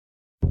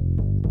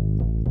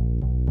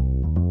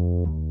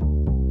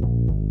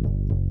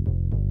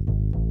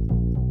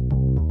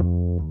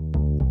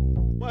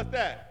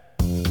that?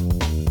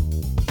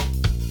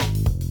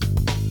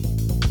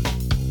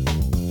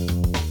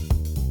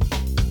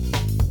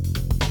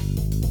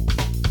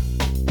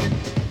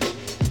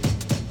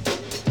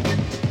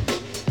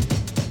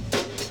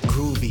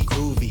 Groovy,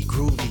 groovy,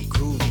 groovy,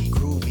 groovy,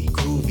 groovy,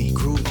 groovy,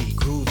 groovy,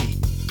 groovy.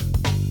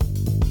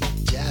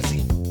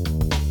 Jazzy.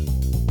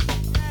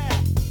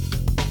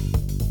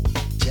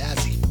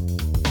 Jazzy.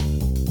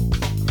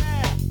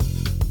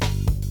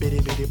 Bitty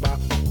bitty bop.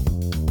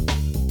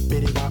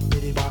 Bitty bop,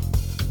 bitty bop.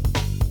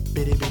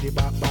 Bitty bitty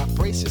bop bop.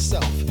 Brace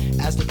yourself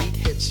as the beat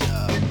hits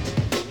ya.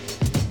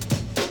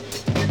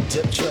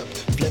 Dip trip,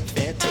 flip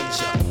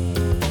fantasia.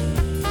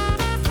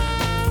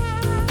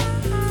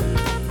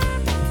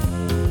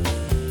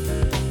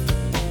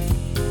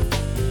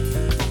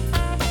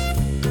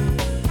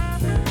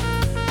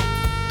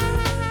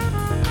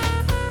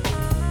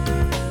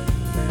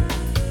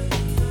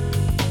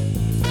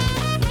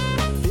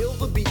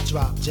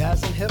 Drop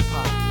jazz and hip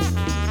hop.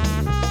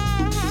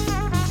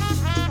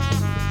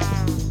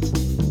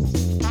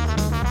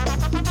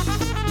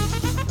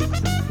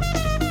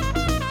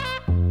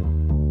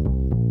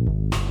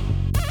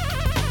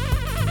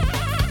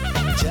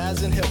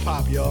 Jazz and hip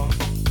hop, y'all.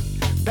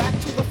 Back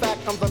to the fact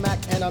I'm the Mac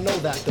and I know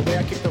that. The way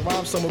I kick the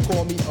rhyme, some would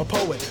call me a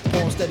poet.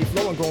 Born steady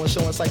flowing, growing,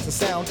 showing sights and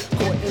sound.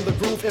 Caught in the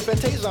groove, in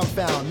fantasia I'm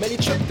found. Many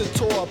tripped and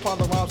tore upon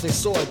the rhymes they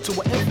soared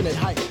to an infinite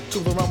height, to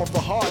the realm of the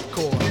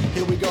hardcore.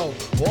 Here we go,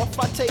 off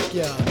I take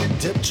ya.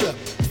 Dip trip,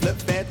 flip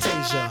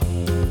fantasia.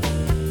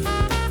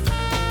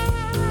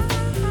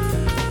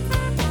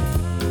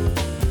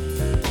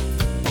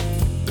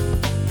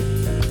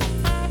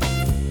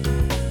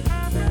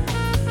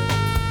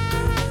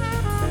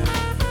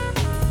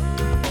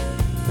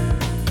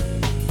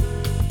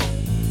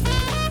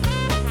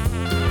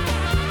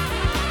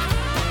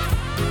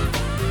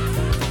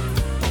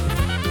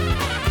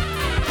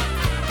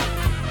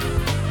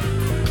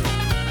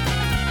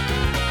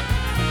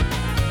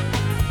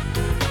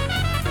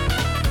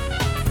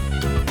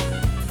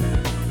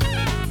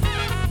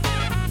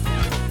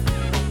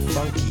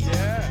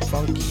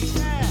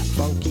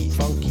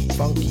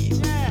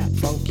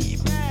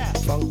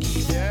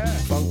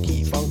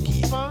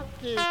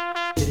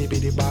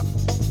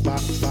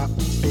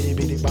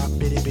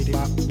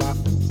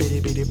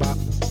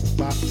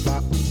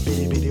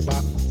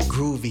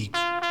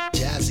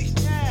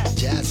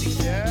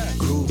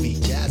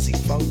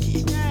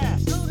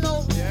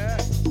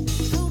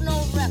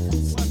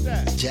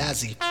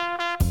 Jazzy.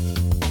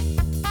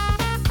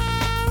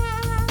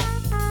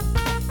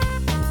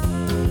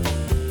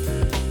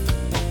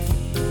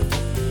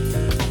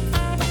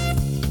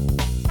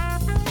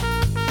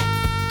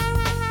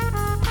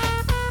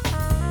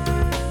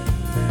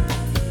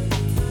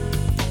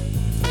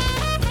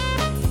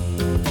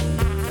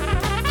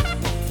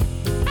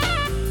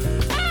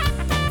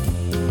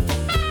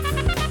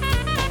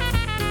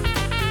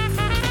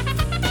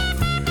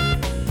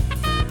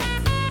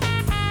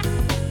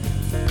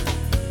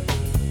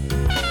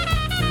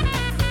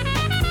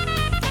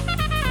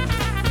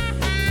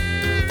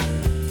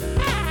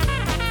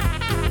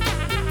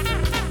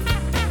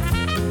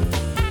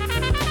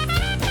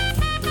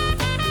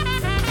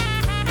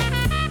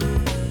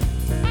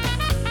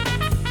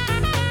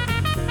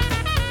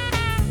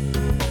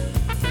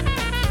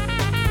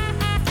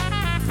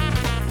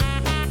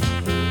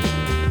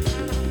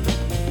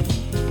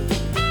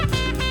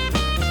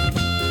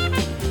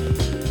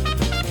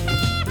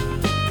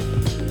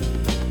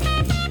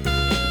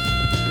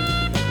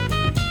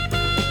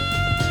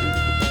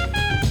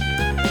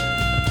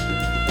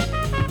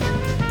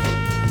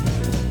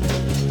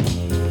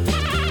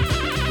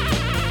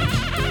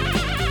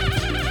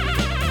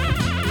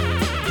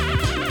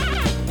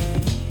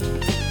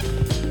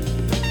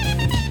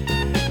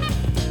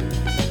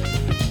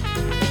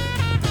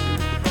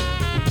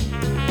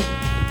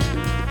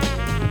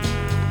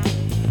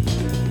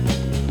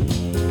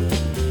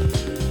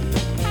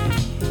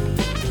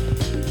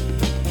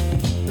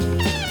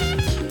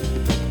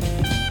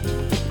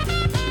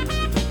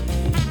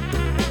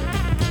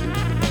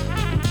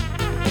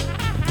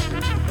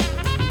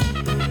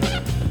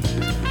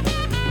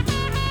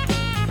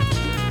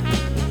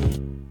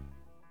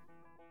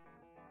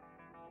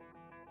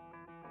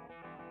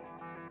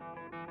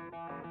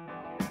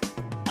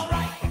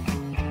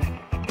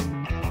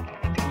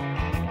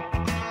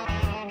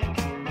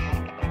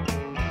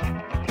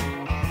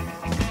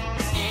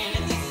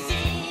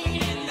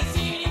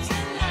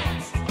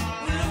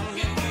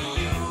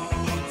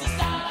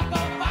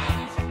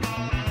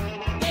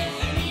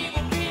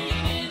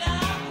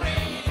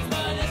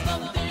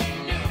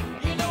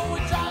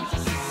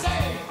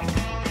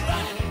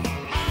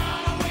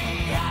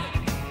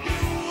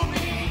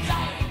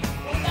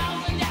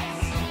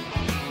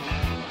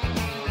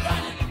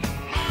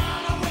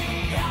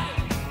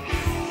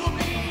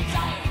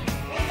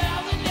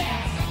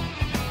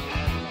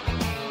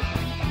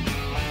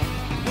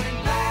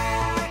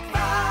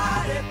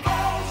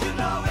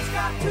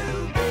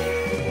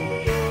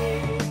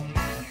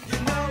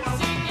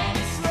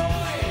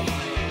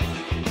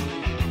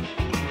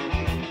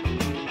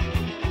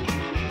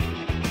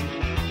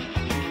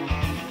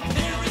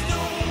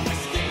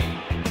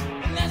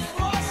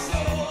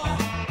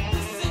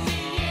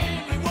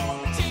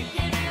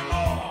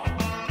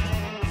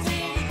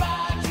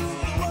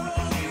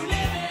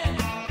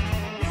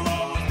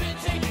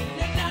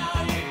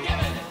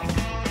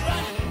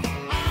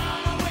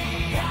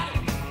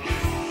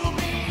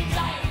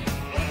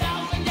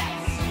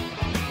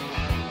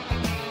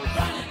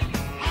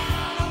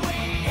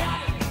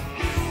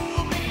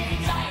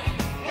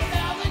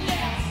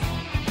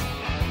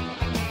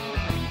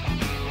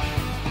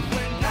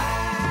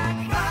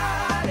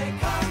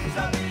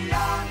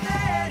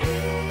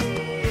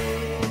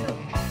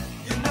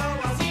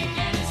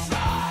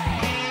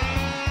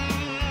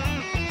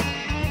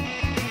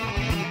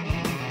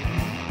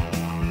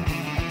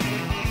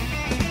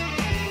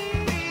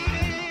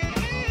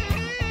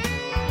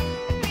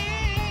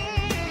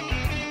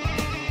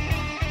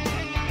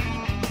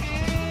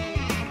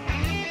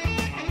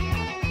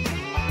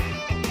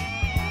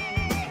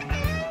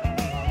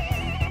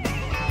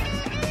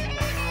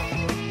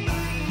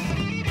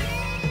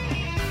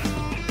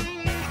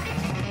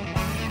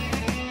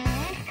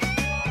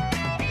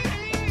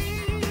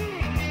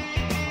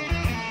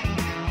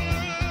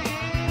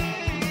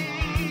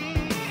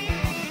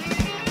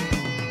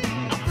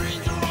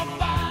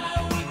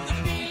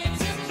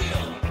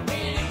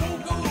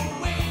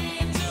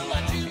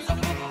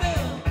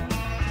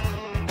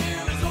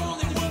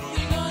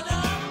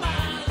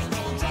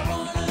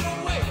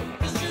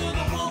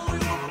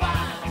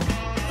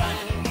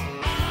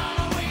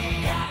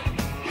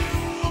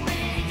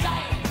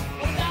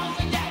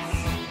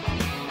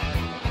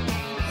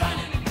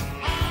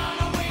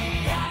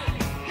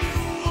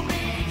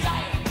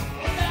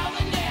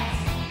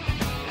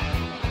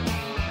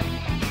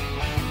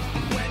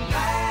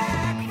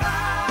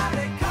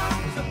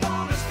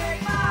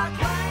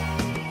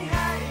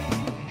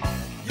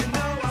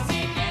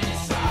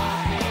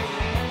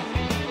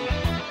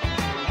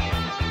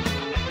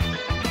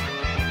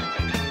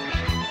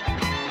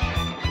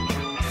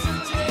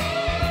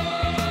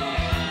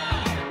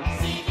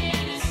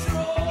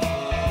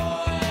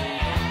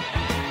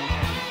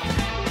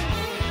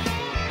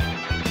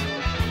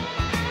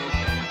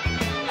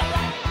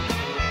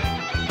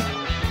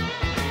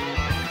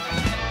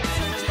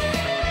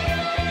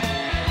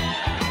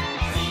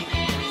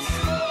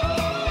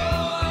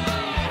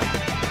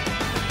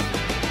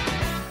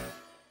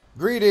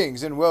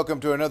 Greetings and welcome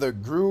to another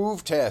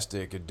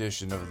groove-tastic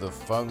edition of the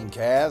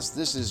Funkcast.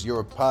 This is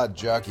your pod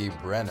jockey,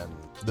 Brennan.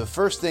 The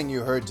first thing you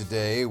heard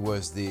today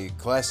was the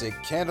classic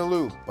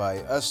Cantaloupe by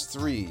Us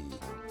Three,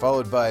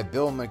 followed by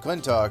Bill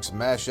McClintock's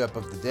mashup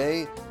of the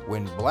day,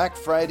 When Black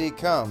Friday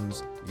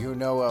Comes, You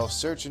Know I'll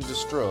Search and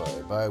Destroy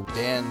by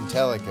Dan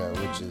Telica,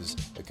 which is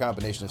a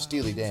combination of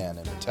Steely Dan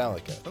and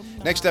Metallica.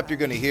 Next up, you're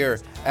going to hear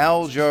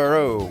Al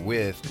Jarreau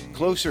with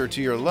Closer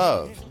to Your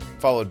Love,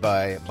 followed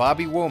by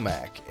Bobby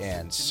Womack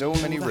and So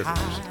Many Rivers.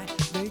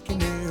 They can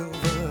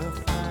never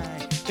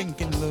find,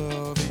 thinking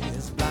love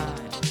is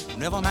blind.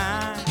 Never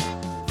mind,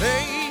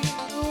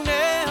 they'll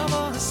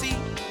never see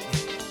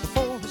the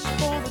forest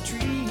for the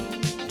tree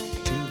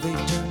till they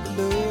turn to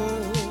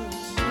love.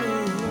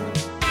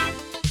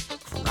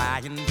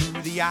 Crying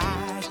through the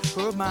eyes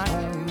of my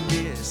own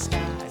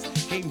disguise,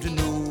 came to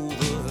know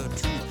the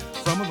truth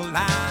from the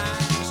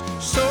lies.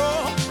 So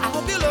I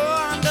hope you'll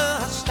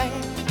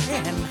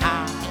understand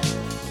how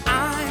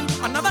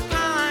another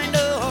kind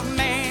of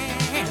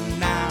man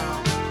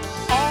now.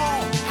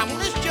 All I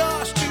want is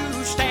just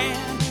to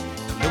stand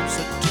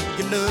closer to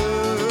your love.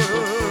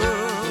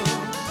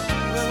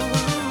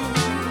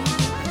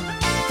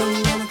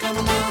 Don't wanna climb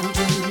a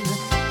mountain,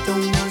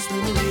 don't wanna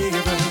swim a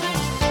river.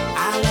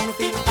 I wanna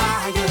feel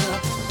fire,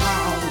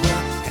 power,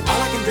 and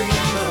all I can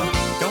dream of.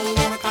 Don't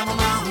wanna climb a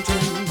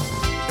mountain,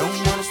 don't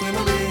wanna swim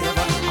a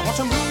river. I want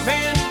to move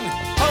in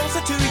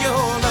closer to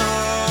your love.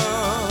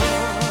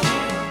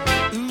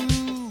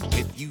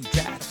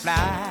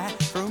 Fly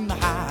from the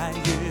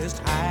highest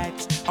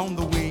heights on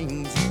the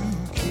wings you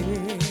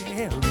carry,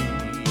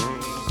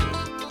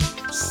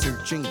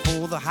 searching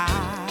for the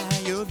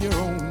high of your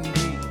own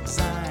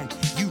design.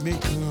 You may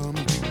come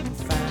to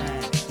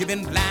find you've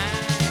been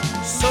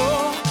blind. So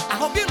I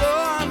hope you'll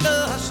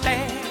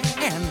understand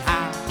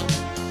how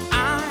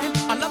I'm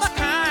another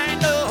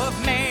kind of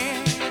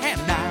man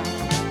now.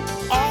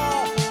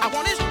 All I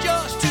want is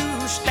just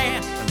to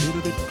stand a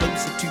little bit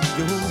closer to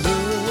your love.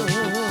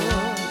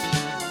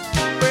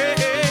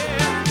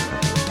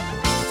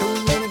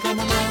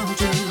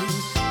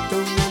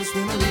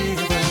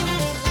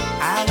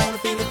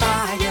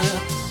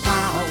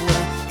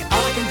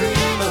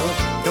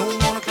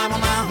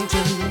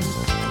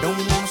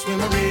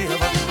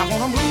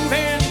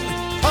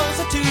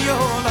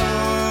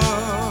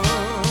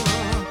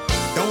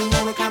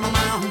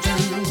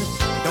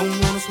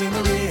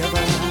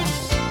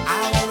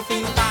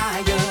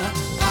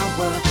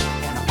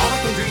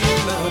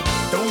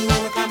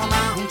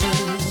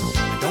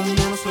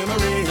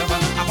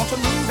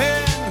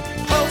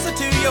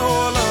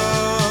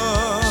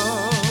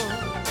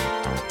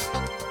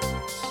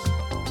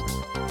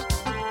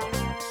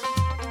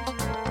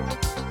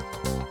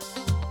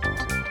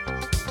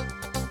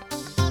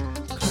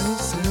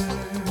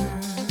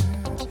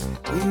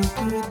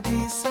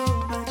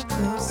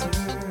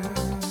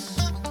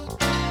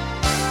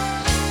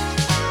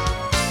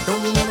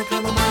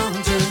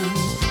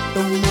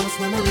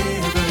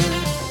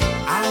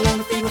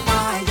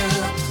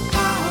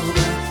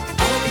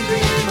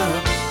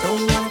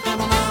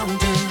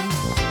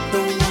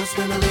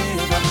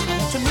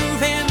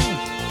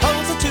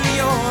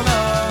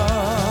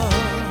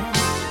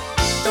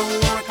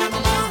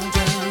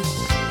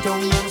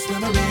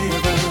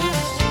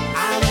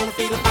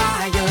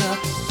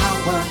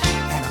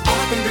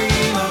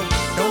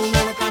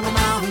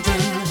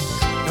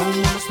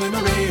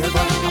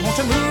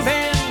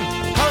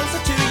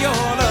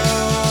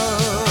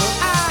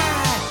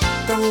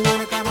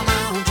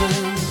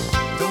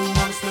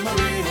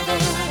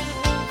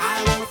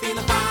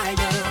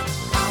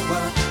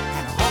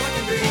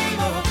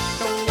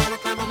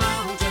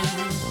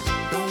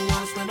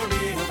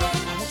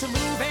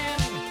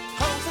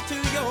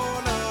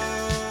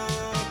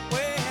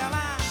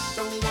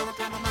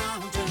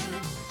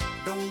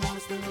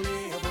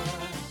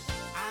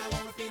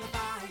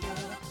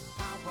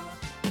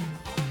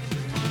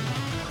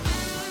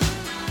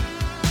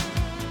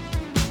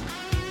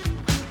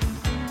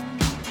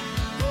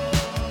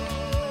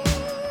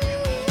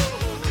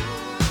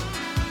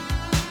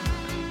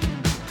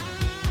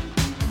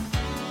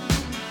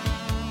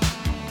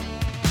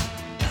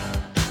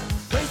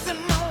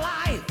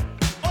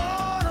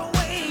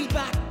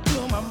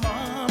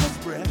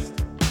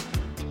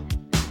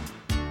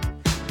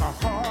 My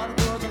heart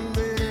wasn't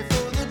ready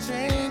for the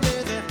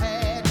changes it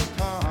had.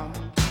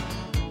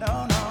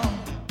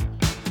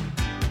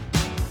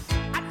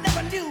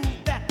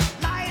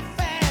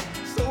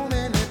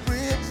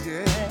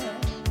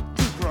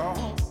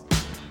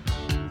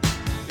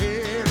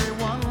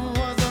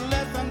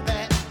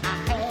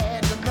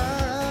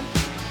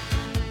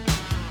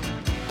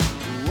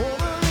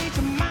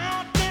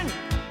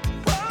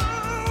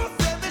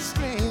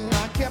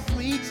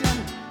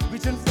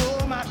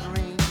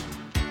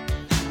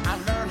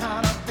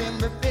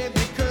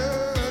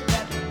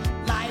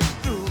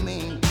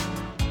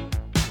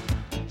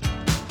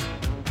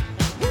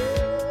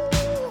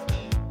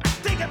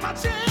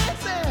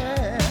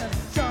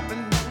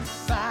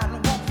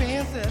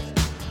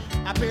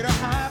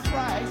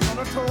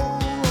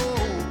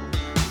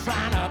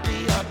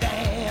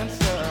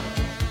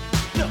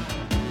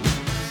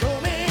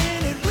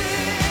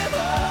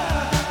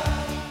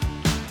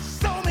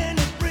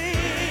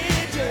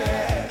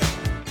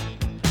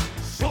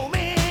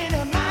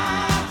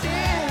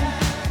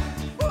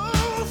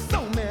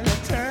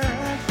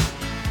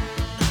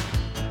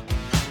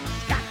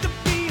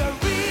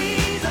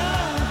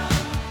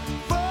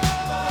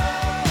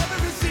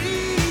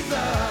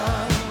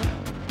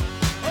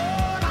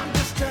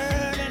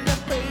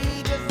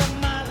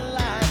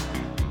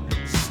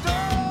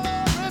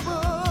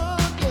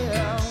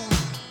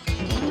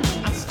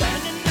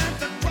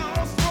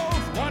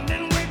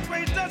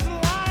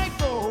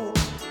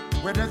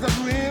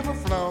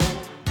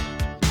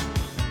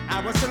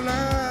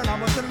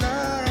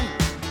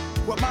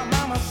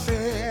 mama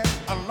said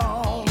a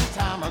long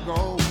time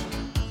ago.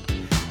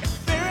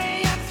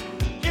 Experience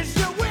is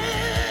your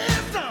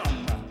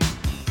wisdom.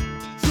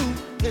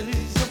 Truth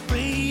is your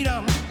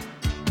freedom.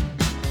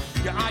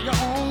 You are your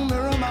own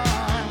mirror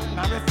mind.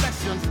 My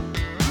reflections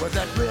was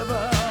that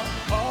river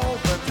all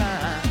the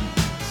time.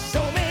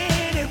 So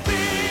many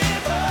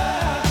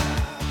rivers,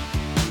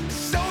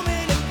 so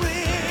many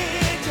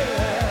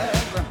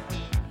bridges,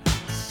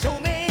 so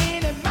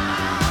many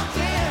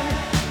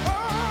mountains,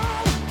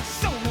 oh,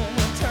 so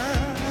many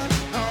turns.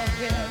 Oh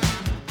yeah,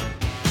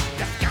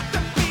 there's got to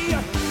be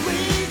a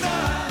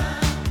reason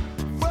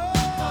for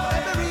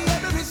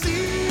every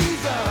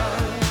season.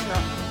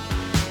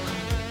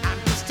 I'm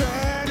just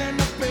turning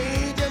the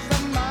pages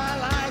of my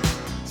life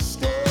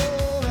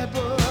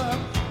storybook.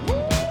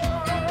 Woo,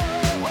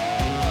 woo.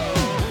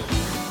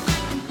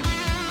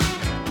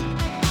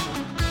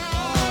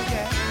 Oh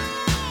yeah.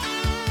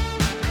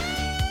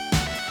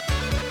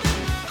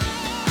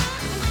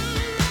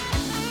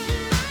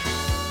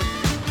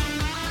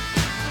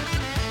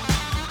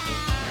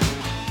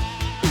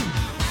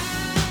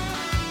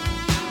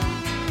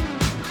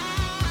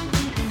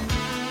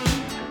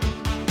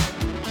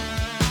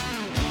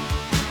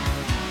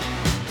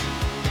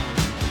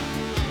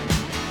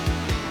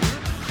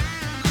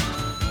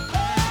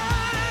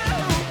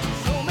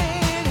 So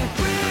many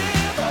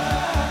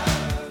rivers,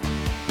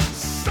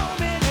 so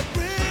many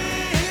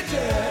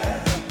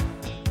bridges,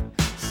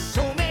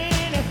 so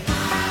many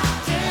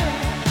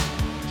mountains,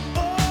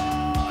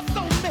 oh,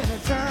 so many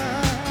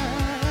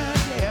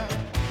turns. Yeah,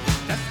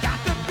 there's got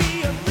to be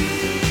a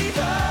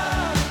reason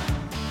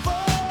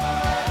for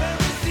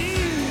every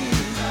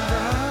season.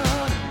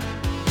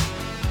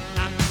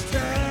 I'm just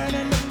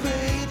turning the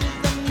pages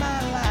of my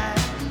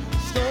life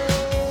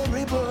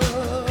storybook.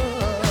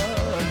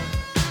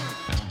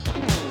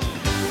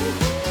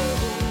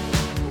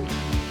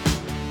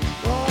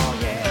 Oh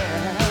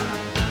yeah.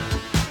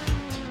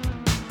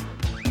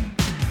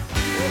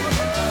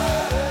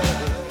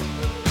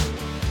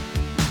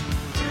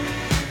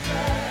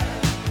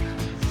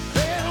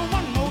 Say it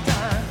one more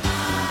time.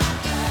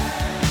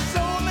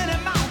 So many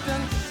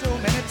mountains, so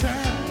many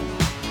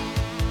turns,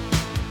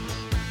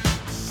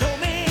 so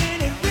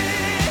many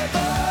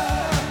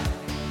rivers,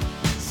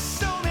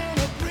 so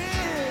many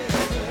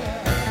bridges.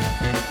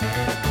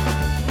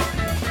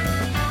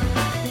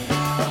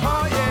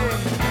 Oh yeah.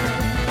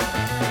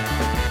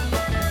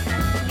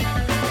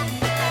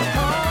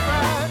 All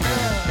right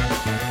now.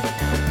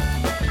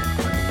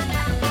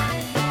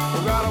 We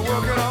gotta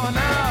work it on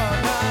now,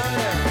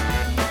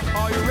 yeah.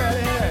 Are you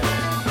ready?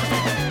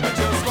 I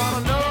just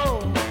wanna know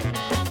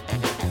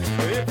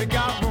if you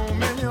got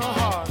room in your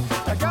heart.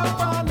 I gotta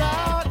find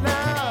out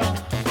now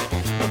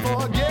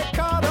before I get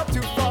caught up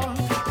too far.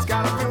 It's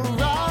gotta feel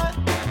right,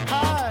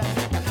 high.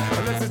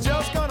 Unless it's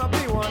just gonna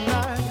be one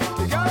night.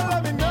 You gotta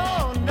let me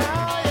know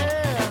now,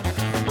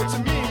 yeah. What you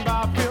mean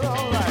by feel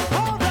alright?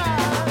 Alright.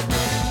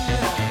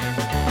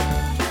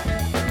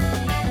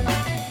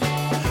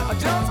 I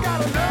just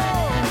gotta know.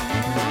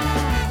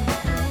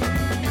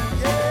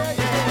 Yeah,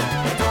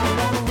 yeah. I don't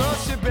wanna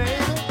rush you,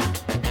 baby,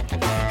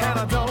 and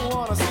I don't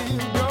wanna see you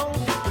go.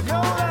 You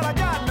know that I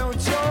got no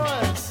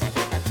choice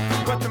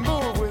but to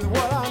move with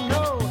what I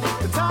know.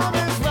 The time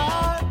is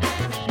right,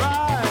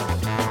 right,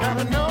 and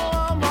I know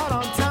I'm right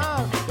on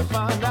time to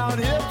find out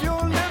if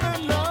your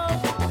living love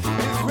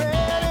is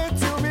ready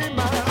to be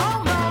mine. Oh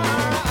my,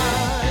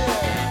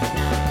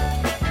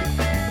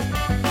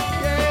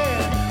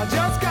 yeah. I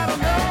just gotta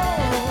know,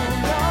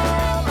 no,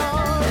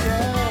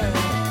 yeah.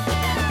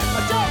 I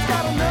just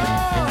gotta know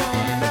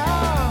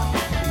now.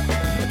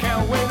 I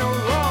can't wait no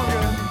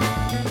longer.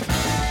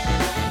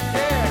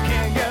 Yeah, I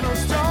can't get no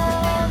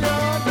stronger,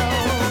 no.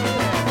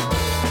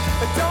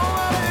 It don't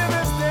matter if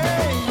it's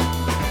day,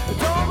 it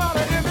don't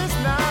matter if it's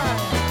night.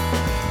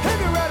 If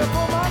you're ready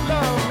for my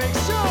love, make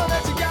sure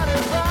that you got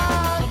it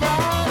right,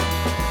 right.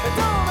 It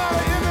don't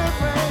matter if it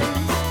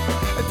rains,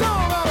 it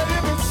don't matter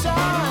if it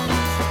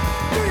shines.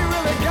 Do you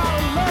really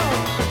gotta love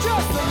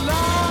just a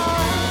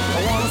lie? I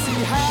wanna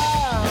see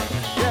how,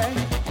 yeah,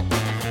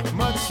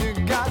 much you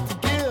got to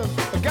give.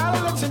 I gotta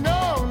let you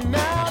know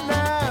now,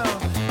 now.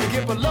 To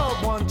give a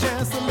loved one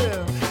chance to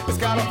live, it's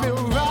gotta feel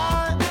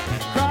right,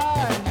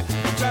 right.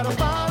 Try to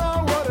find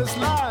out what it's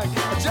like.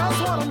 I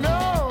just wanna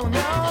know,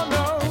 now,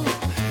 know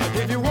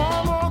if you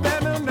want more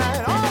than a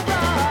night.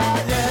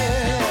 Alright,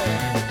 yeah.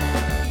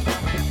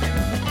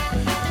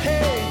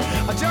 Hey,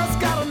 I just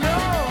gotta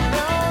know,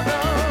 know.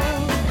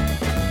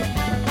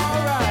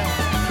 Alright,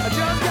 I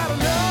just gotta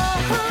know,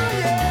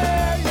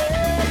 yeah,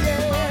 yeah,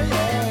 yeah,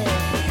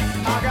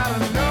 yeah. I gotta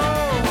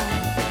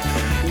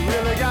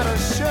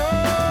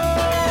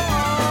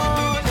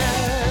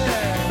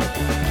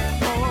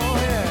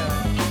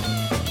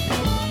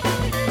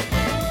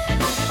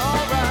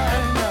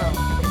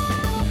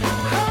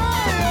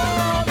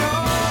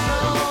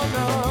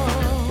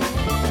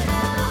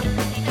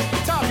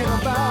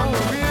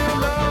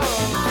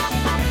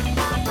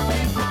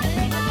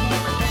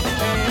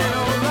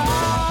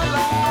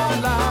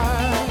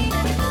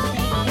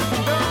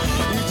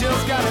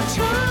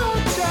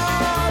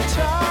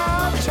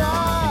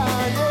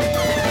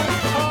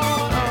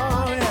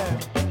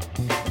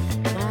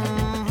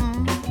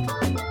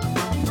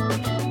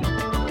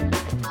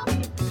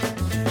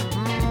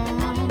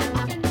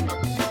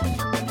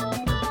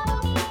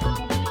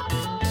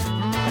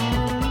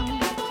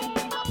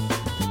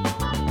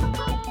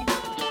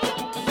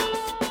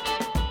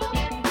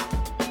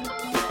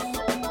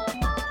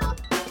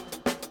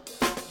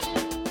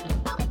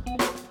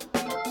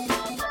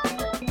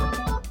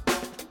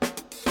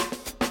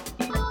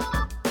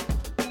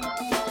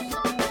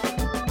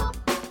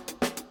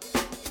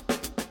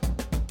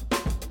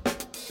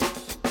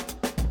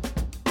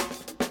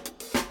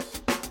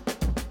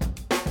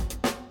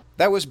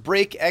That was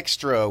Break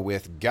Extra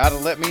with Gotta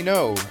Let Me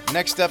Know.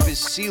 Next up is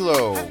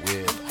CeeLo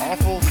with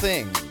Awful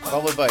Thing,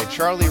 followed by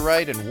Charlie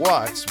Wright and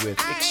Watts with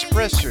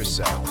Express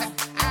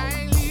Yourself.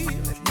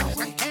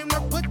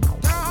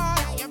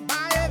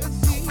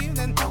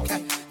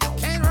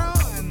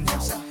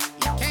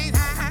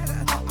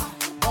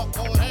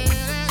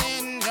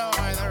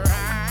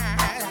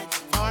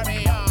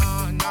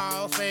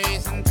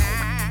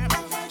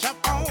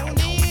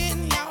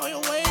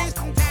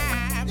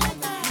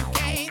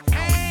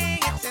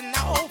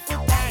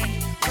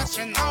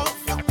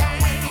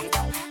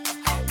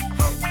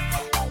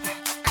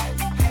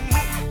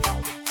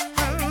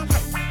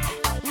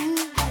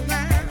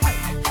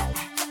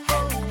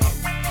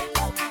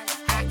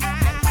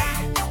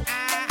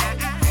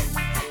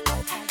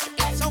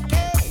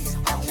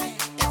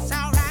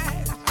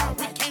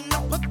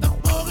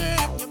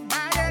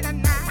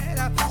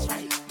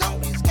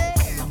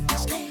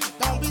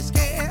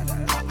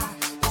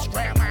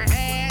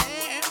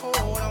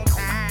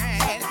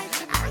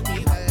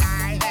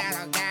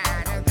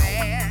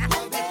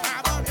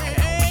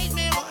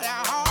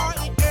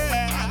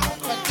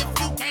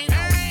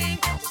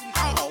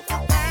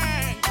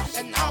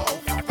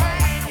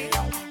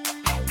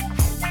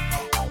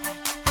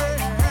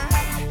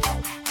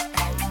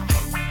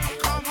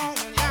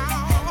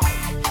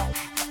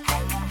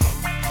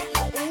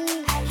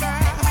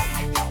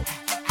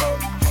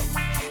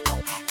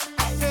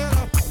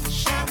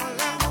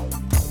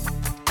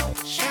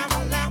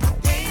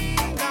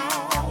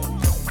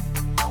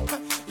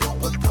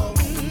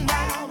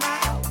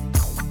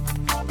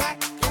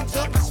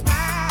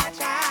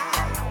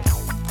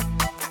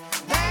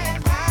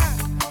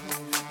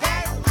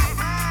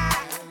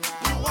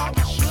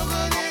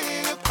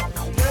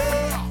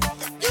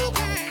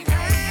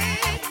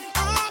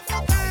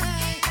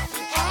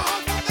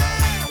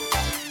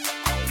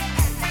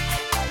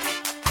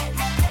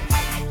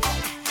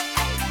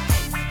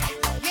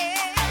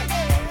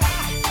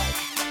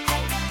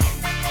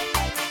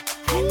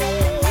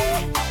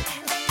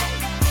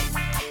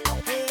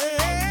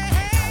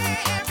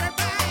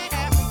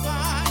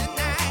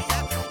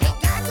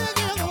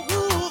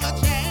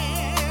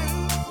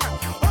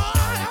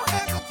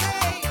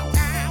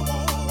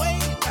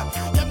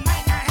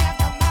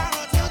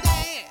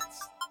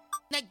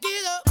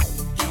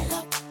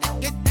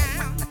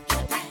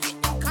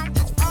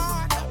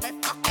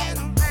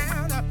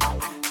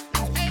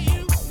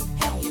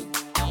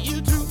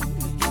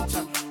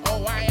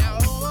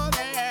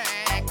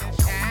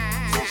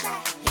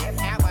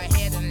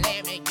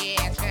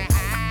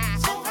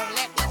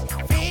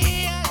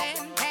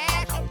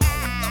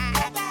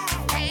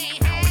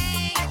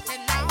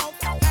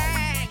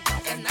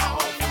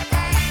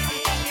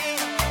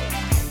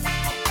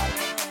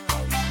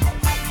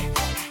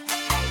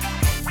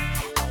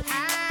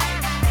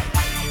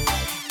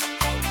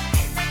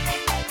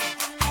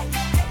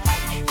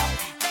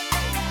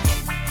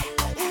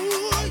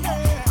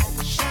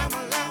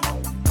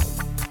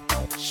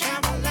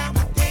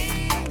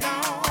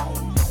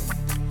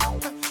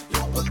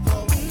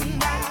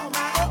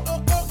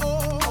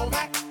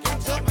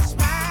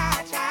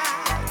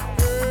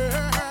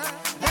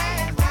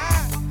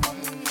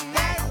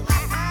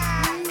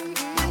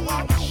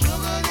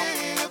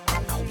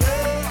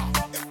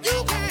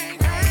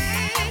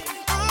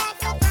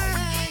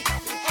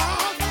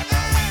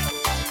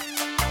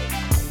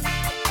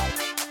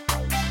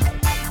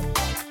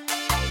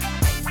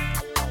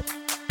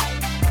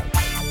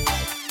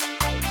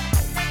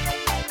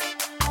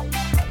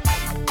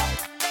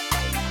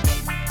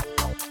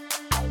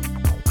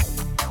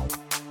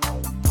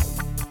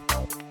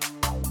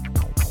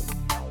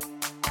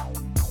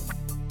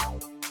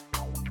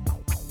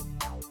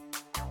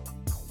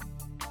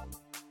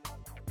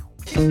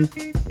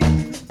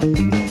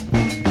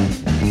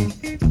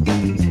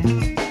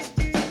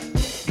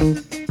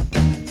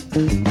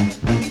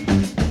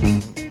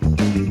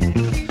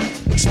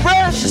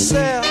 Express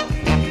yourself.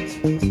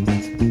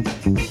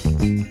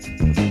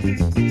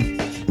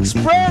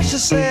 Express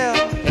yourself.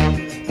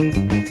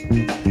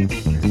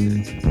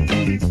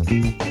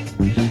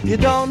 You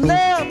don't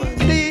never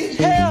need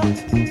help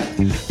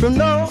from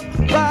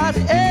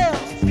nobody else.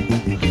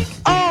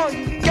 All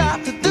you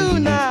got to do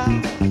now,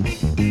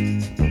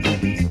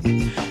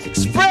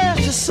 express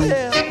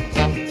yourself.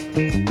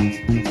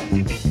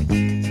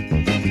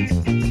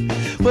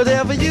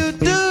 Whatever you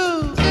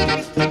do,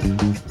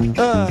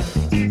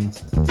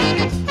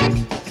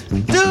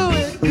 do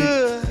it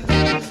good.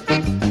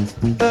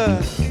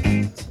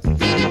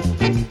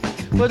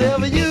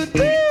 Whatever you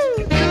do,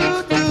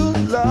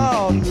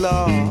 Lord,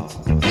 Lord,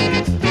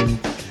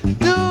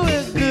 do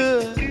it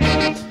good.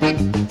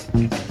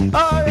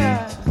 All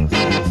right.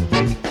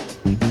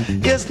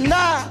 It's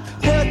not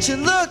what you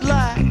look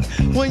like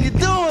when you're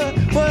doing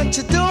what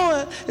you're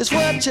doing. It's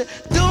what you're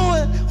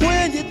doing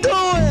when you're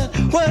doing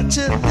what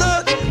you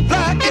look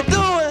like you're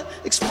doing.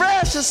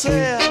 Express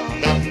yourself.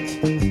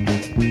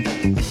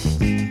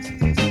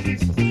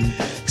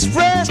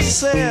 Express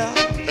yourself.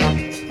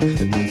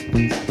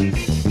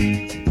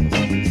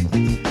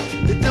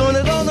 They're doing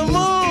it on the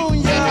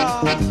moon,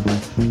 y'all.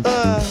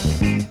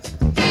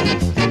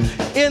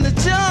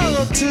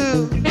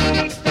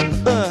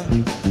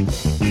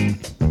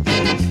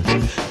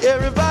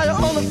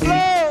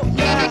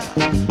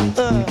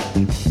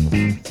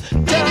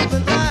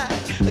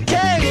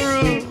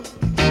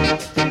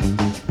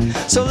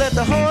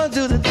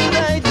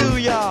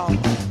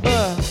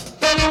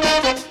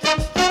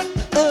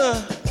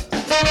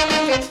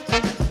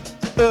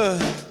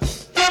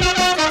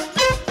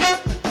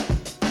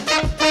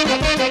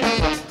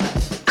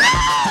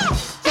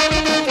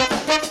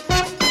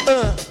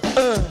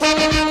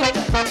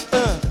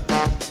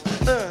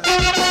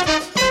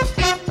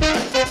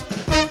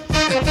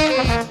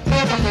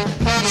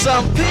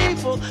 Some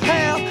people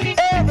have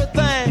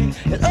everything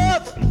and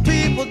other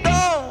people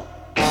don't.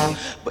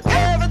 But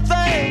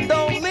everything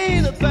don't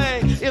mean a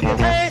thing if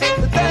it ain't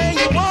the thing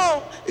you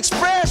want.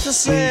 Express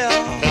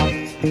yourself.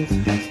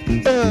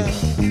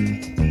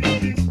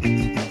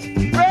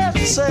 Express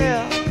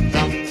yourself.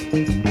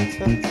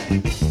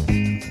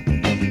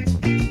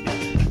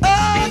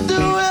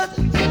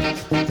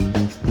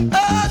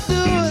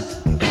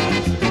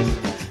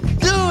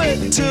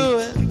 To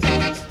it,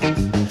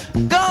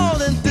 go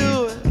on and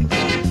do it.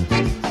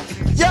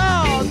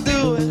 Y'all do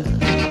it.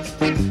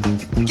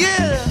 Get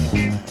it.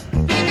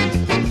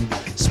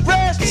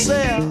 Express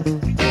yourself.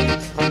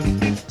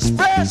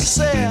 Express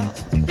yourself.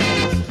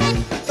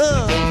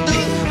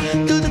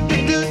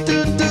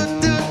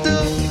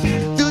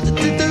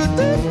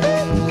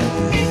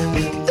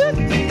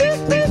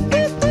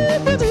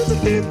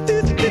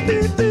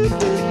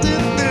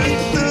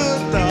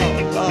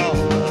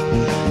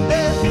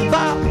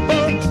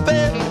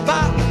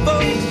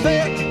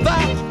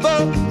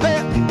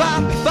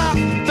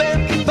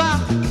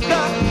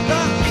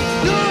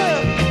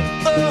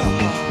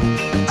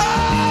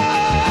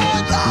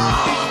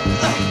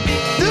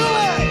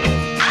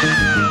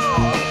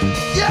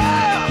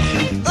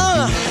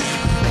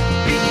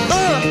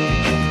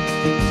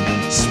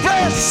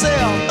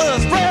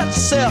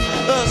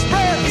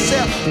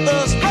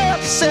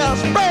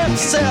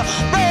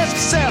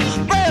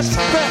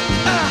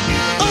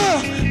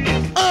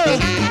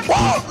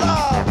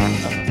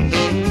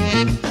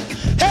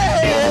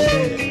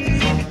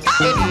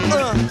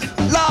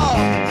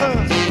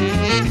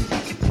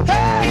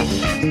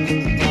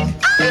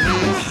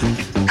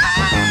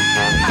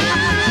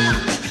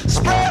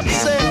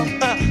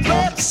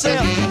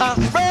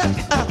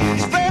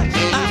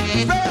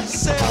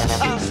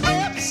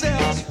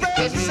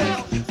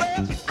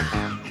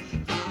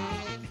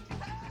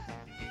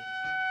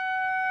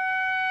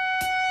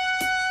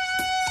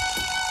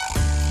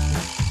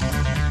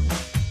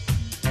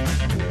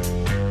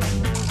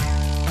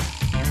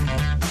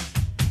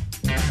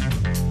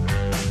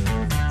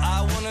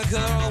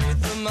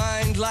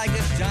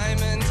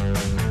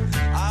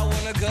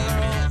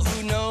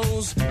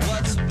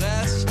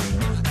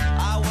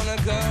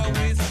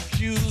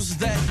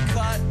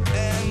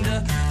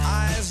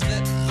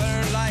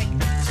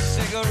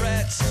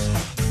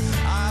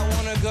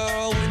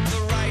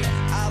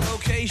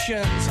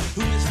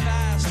 Who is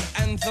fast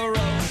and thorough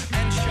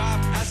and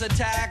sharp as a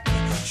tack.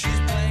 She's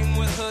playing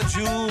with her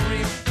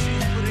jewelry,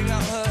 she's putting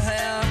up her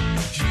hair.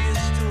 She is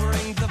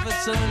touring the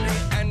facility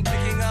and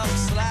picking up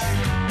slack.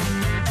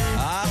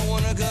 I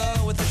want a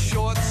girl with a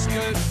short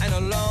skirt and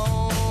a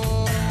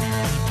long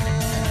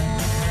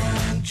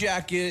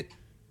jacket.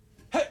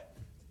 Hey!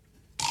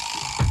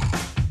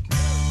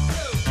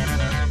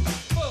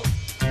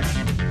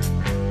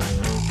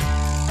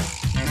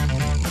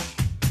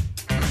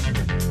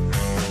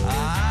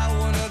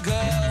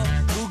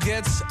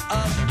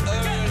 Up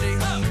early.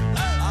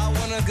 I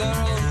want a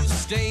girl who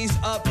stays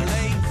up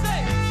late.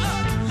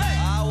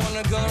 I want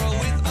a girl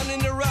with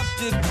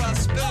uninterrupted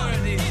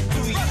prosperity,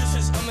 who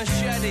uses a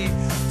machete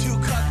to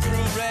cut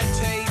through red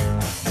tape,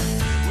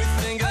 with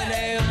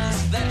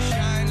fingernails that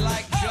shine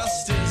like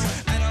justice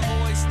and a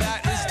voice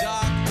that is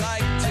dark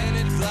like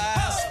tinted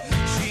glass.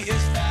 She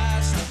is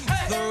fast,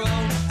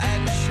 thorough,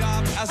 and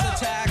sharp as a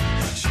tack.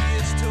 She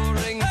is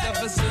touring the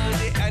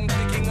facility and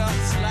picking up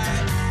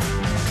slack.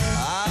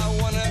 I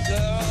want a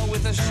girl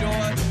with a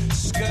short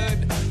skirt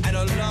and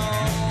a long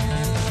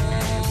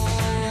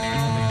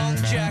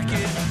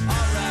jacket.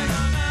 All right.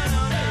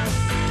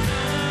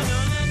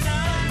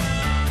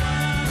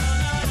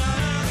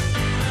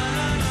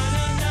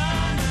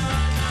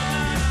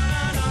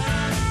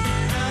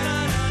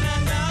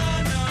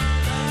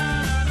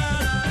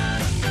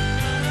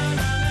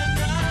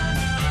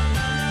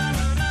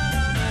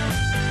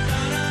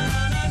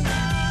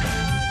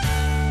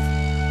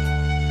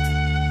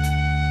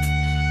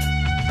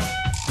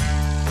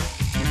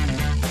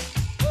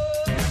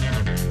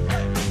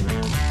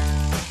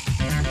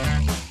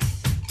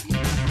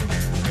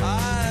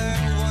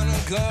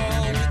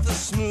 Girl with a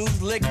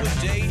smooth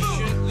liquidation.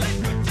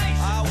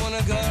 I want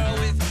a girl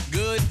with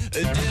good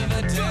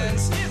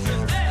dividends.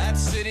 At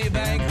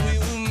Citibank we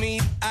will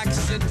meet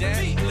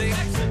accidentally.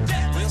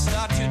 We'll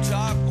start to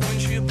talk when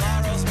she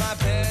borrows my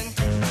pen.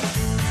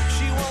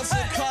 She wants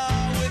a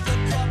car with a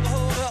cup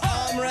holder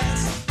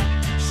armrest.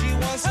 She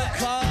wants a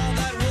car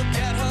that will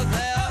get her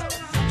there.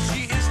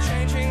 She is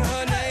changing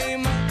her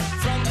name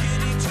from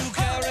Kitty to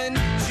Karen.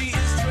 She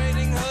is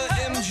trading her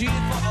MG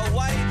for a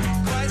white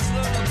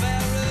Chrysler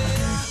LeBaron.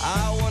 I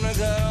want a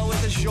girl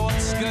with a short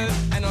skirt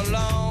and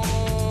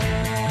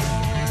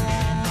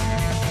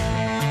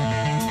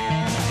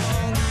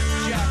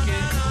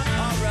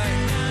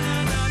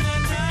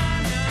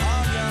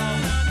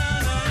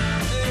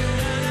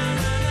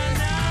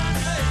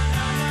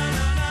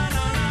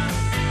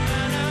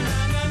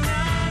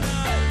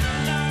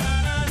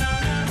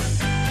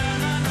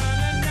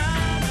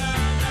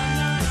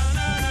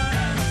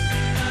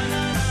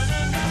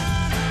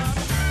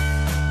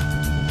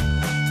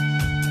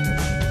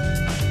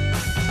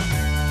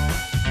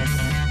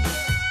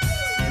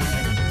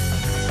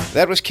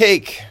That was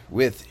Cake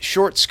with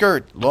Short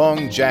Skirt,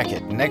 Long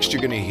Jacket. Next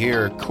you're going to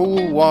hear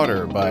Cool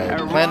Water by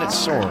Planet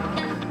Sorn.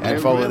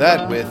 And follow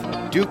that with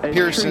Duke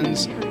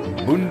Pearson's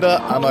Bunda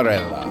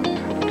Amarella.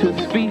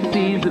 To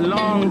species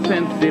long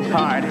since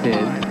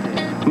departed,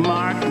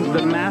 mark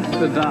the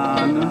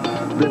mastodon,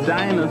 the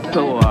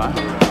dinosaur,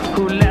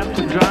 who left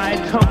dry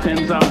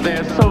tokens of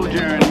their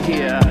sojourn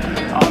here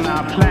on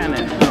our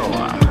planet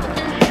floor.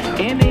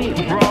 Any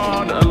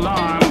broad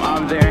alarm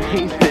of their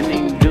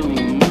hastening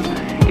doom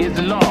is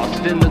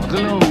lost in the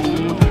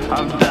gloom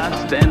of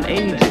dust and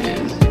ages.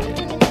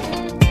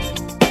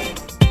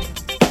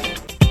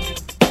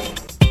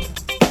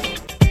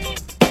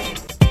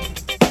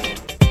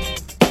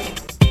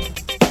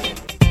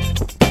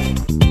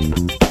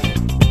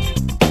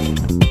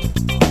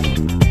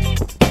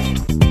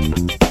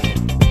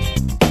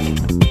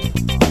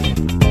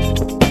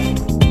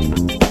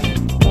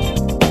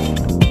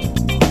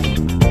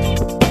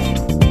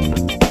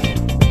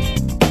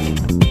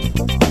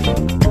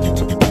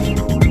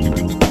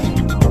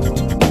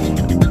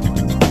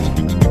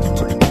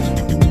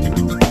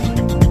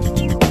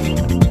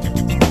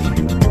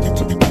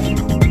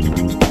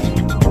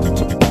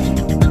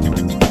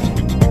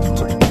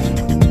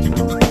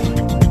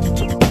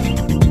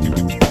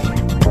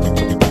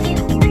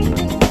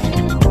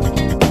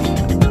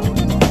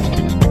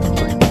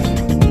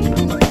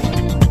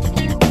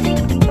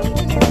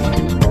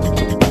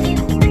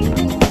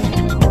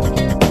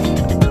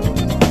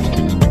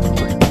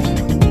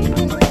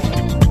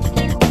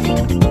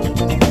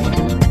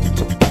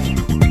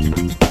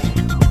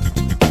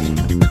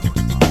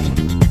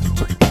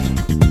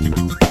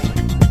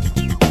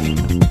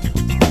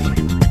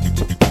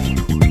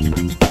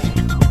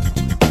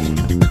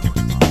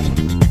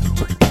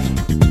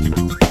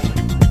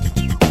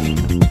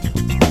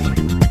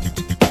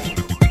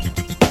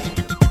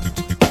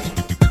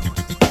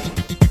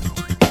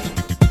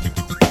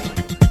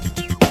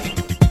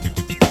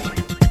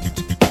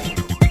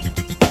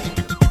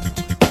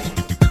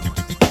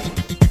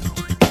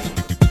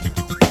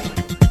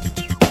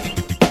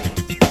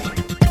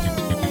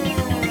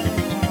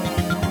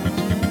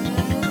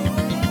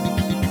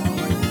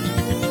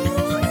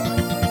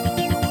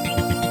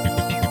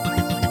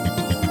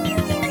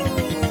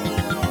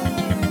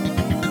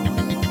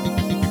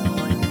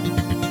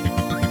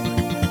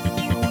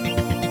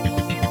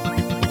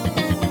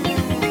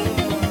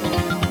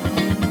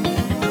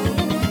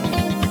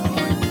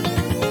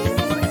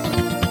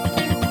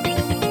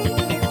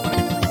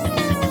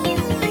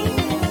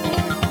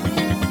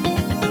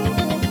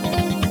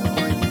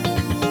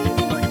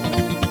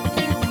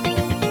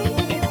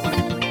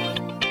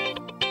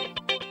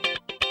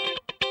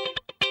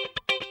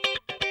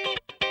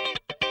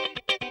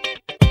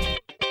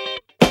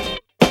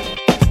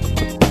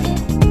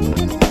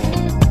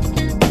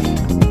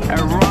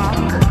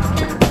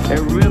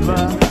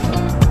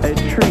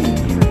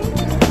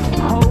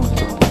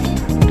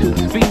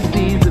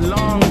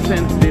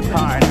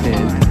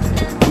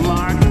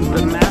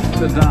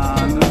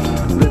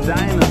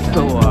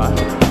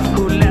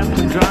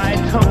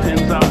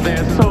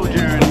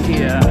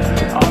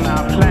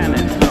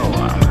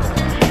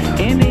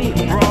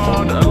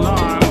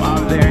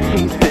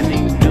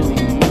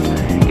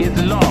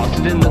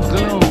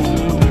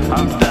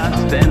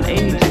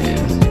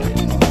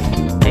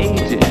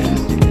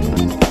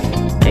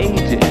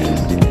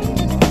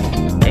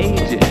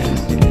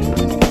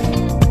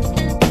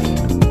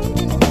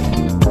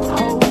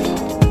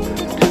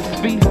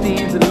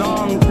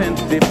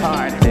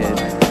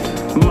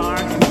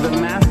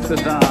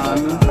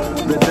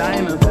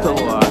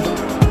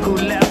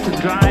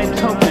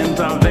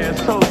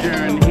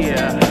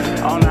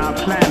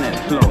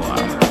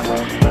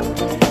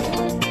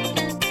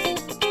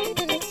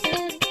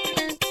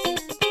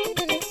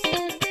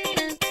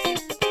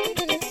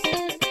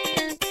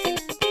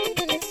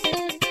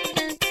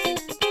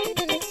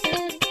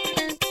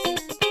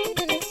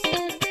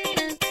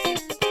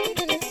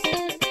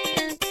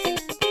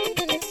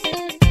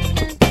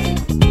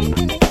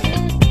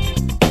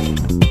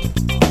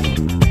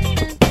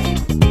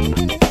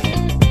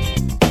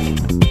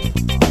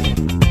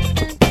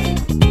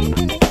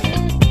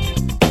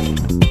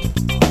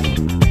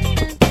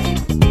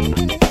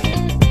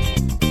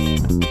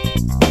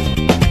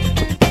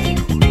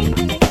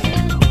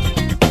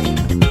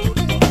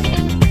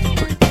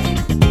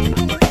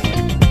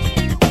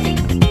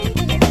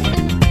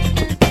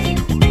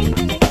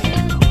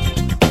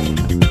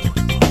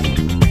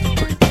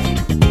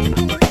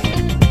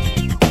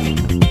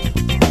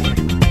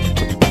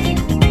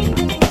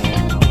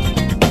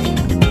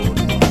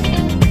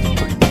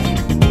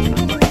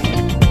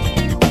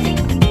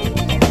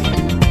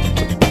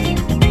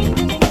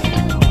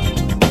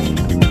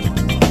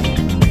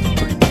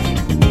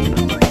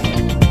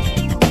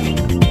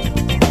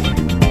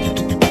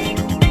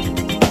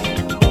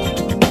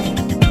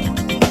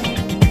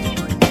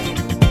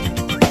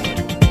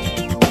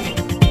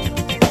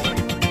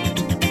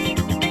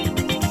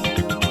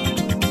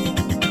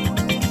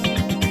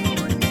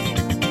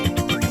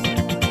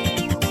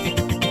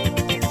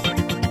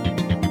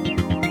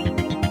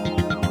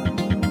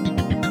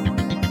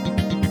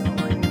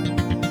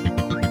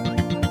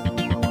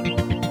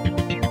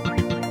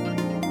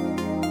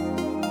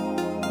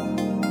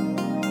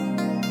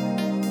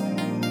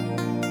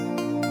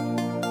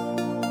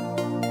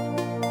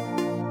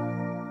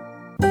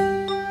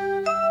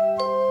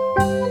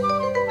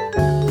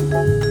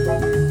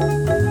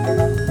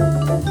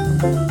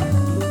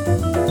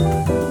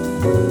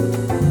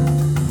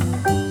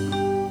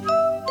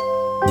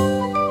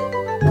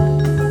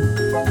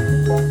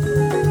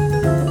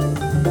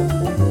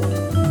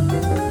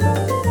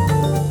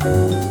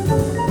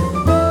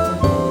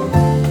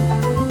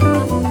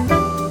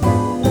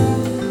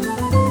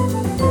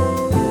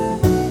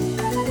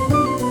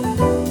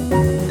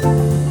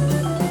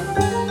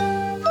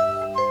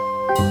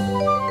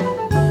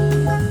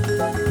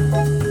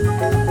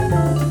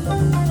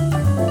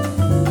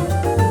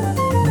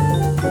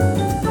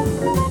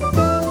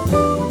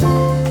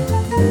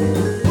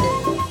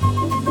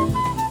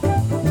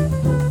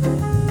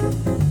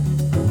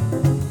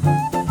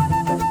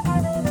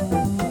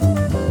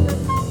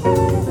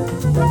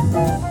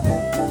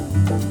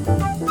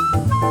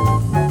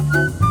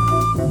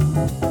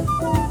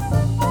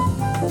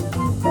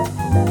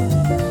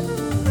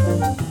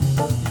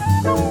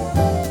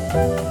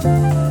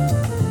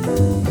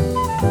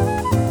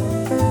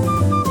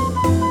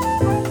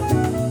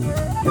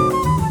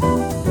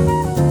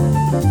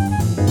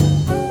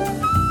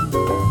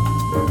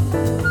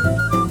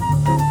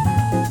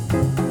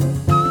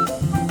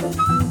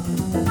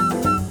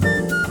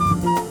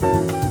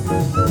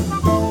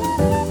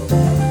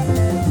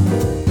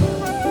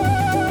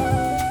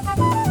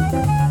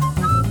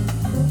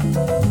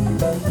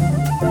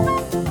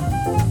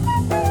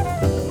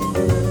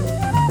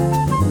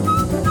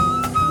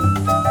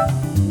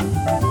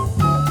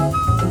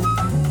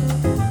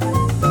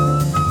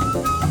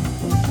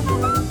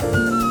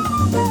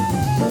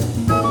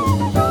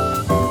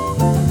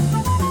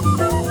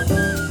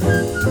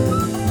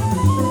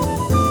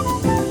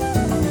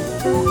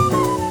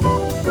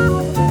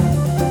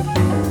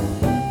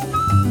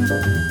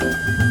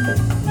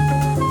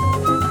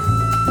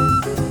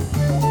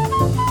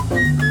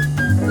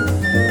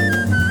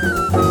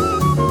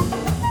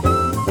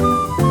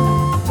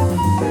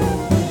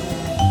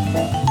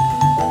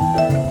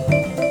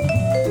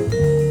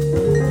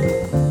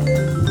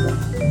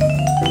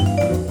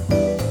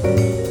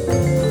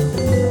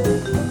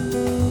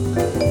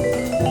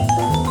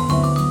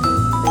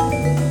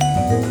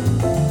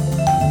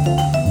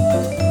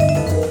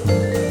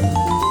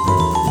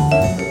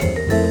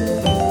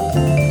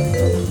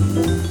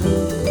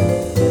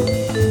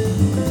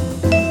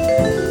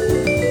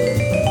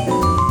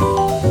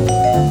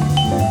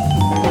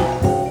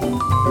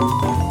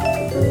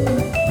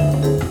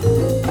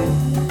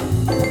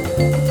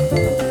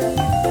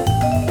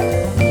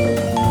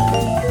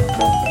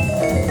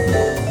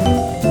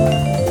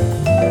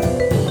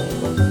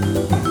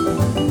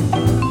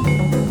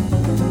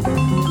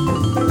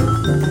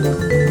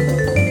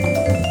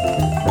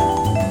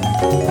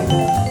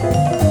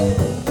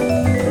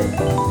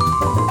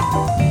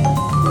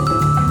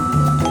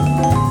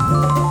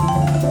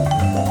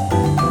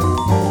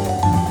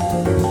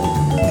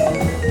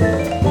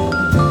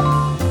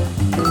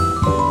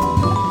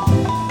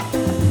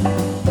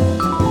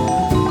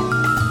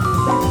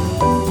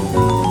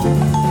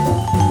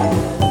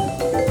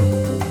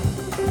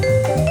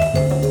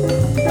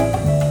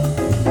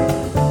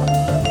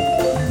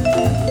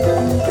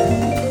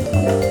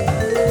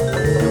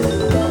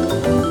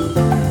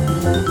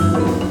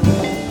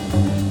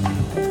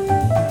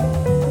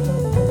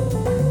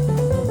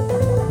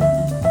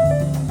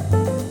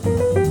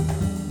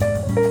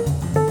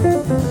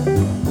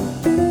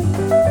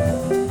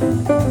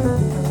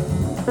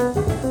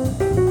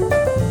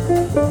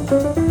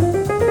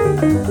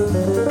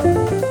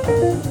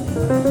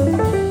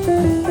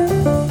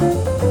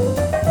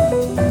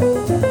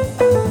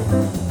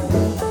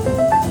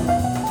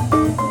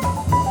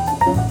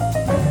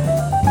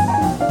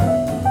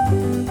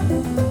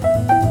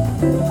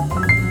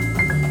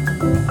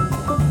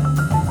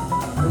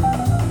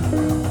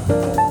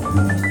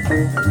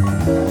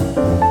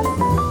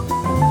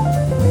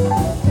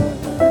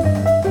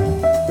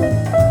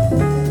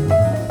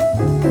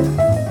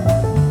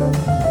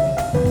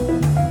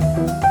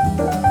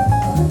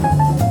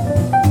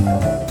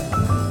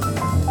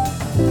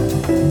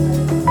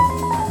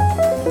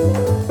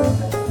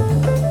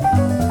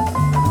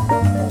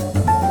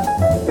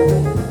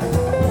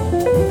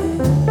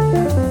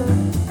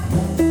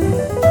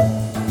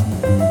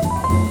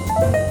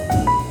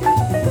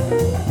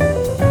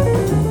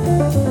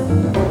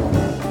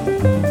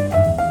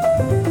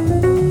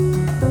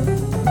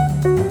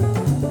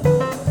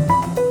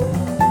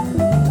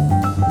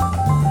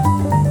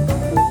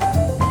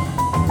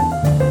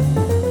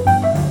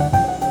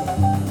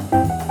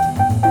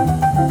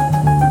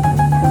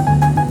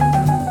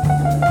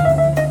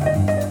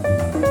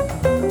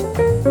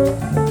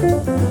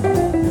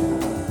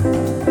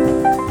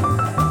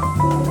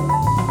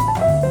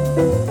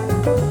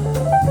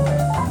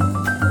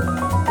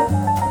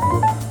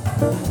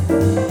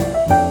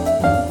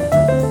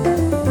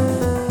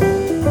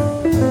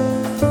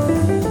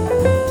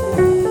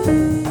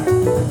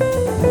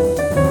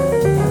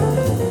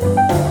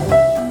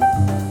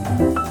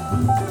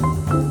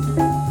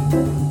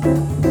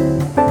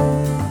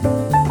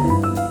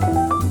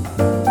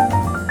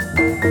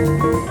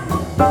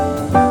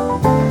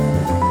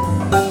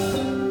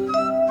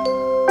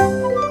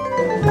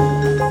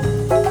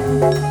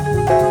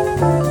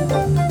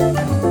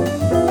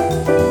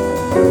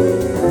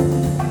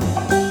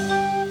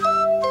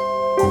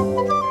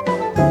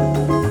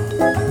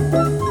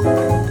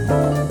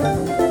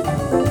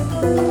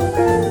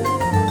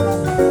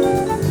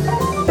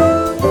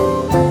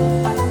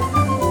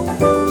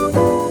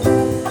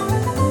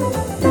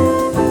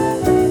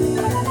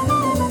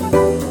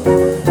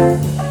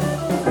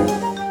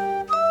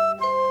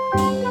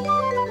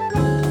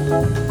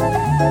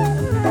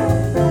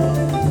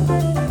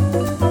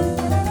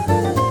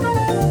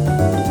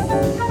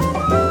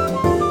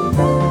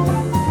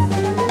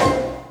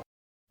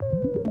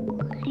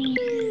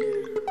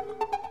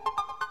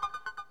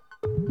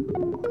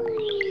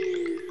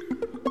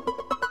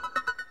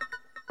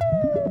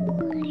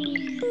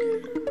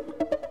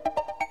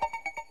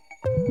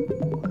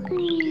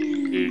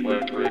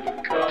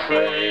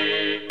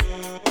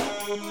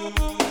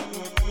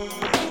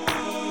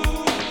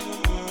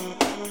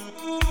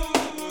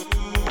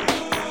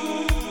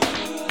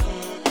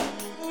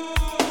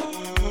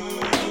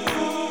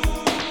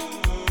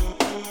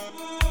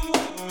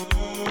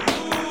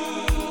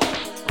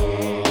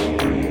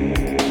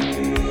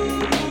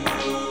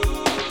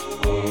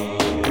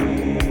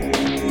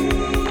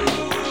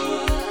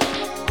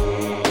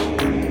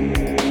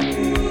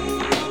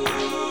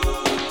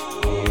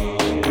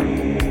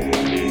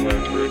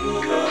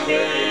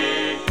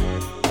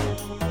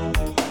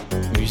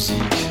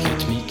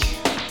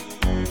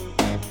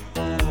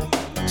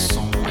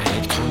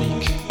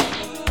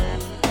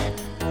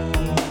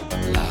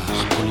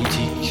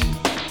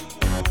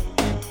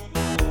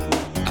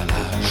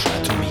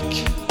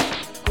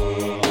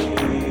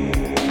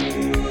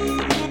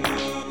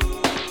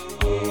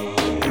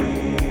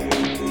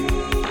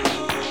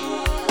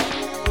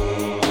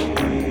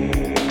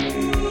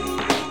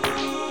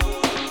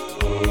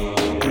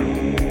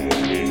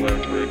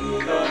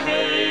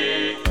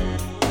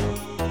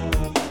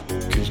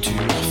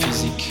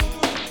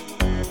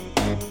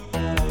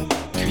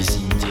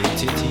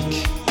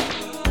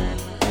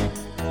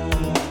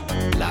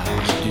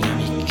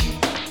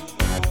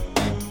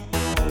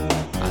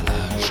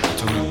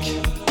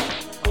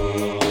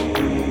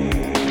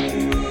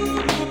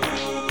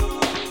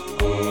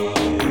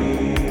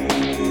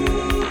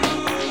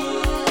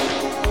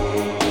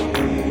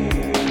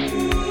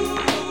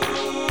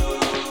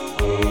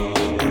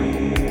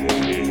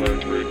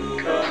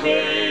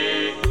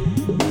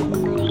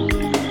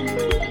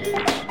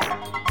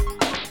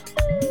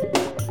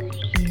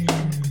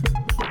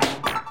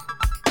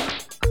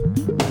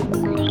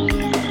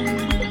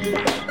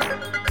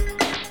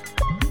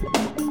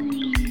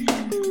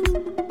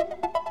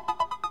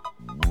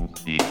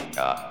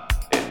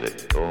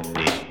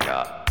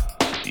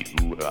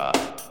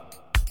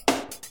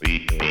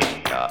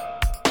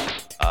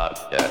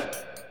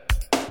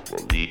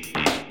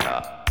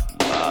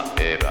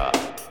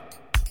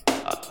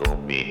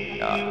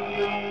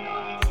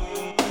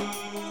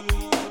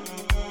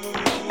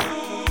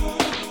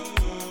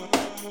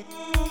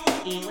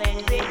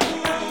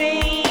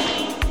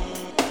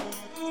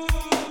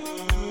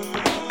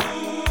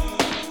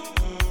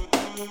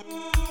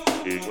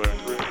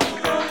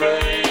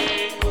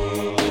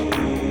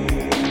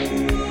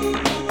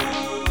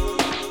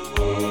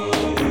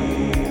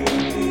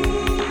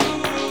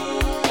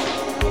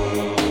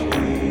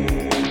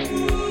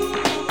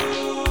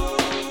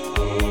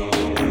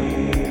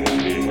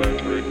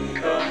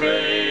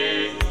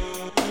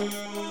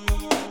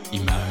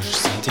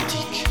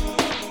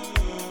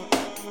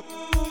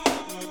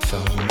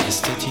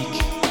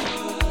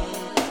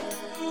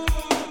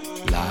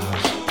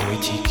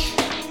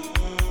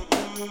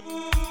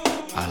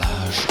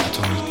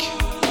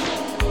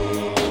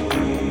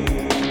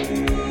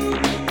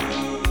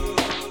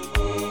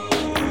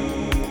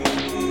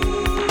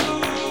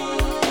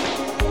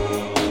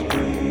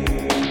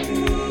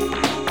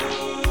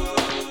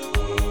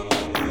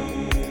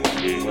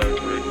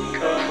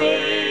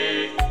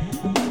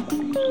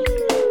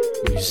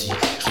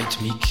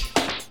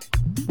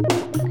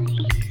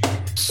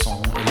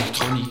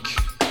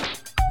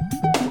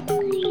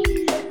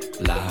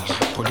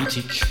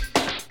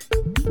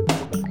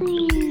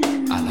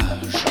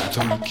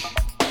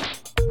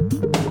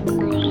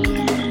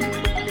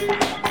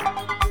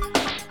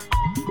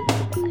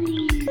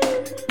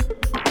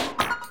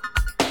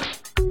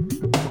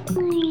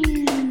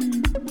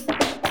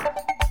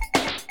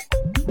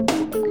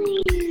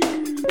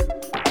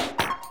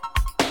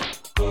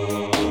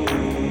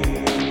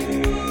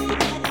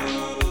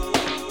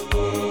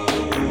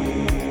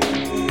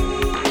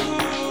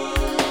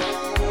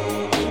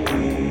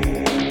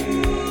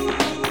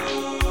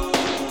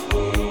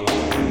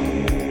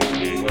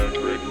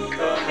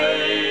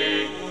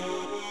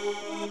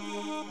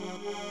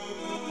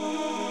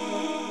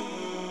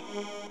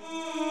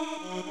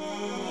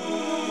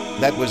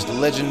 That was the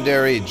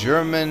legendary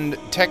German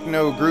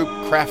techno group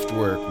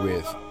Kraftwerk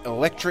with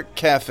Electric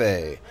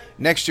Cafe.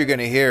 Next you're going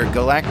to hear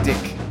Galactic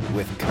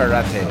with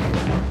Karate.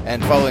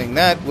 And following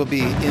that will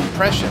be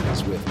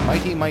Impressions with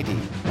Mighty Mighty.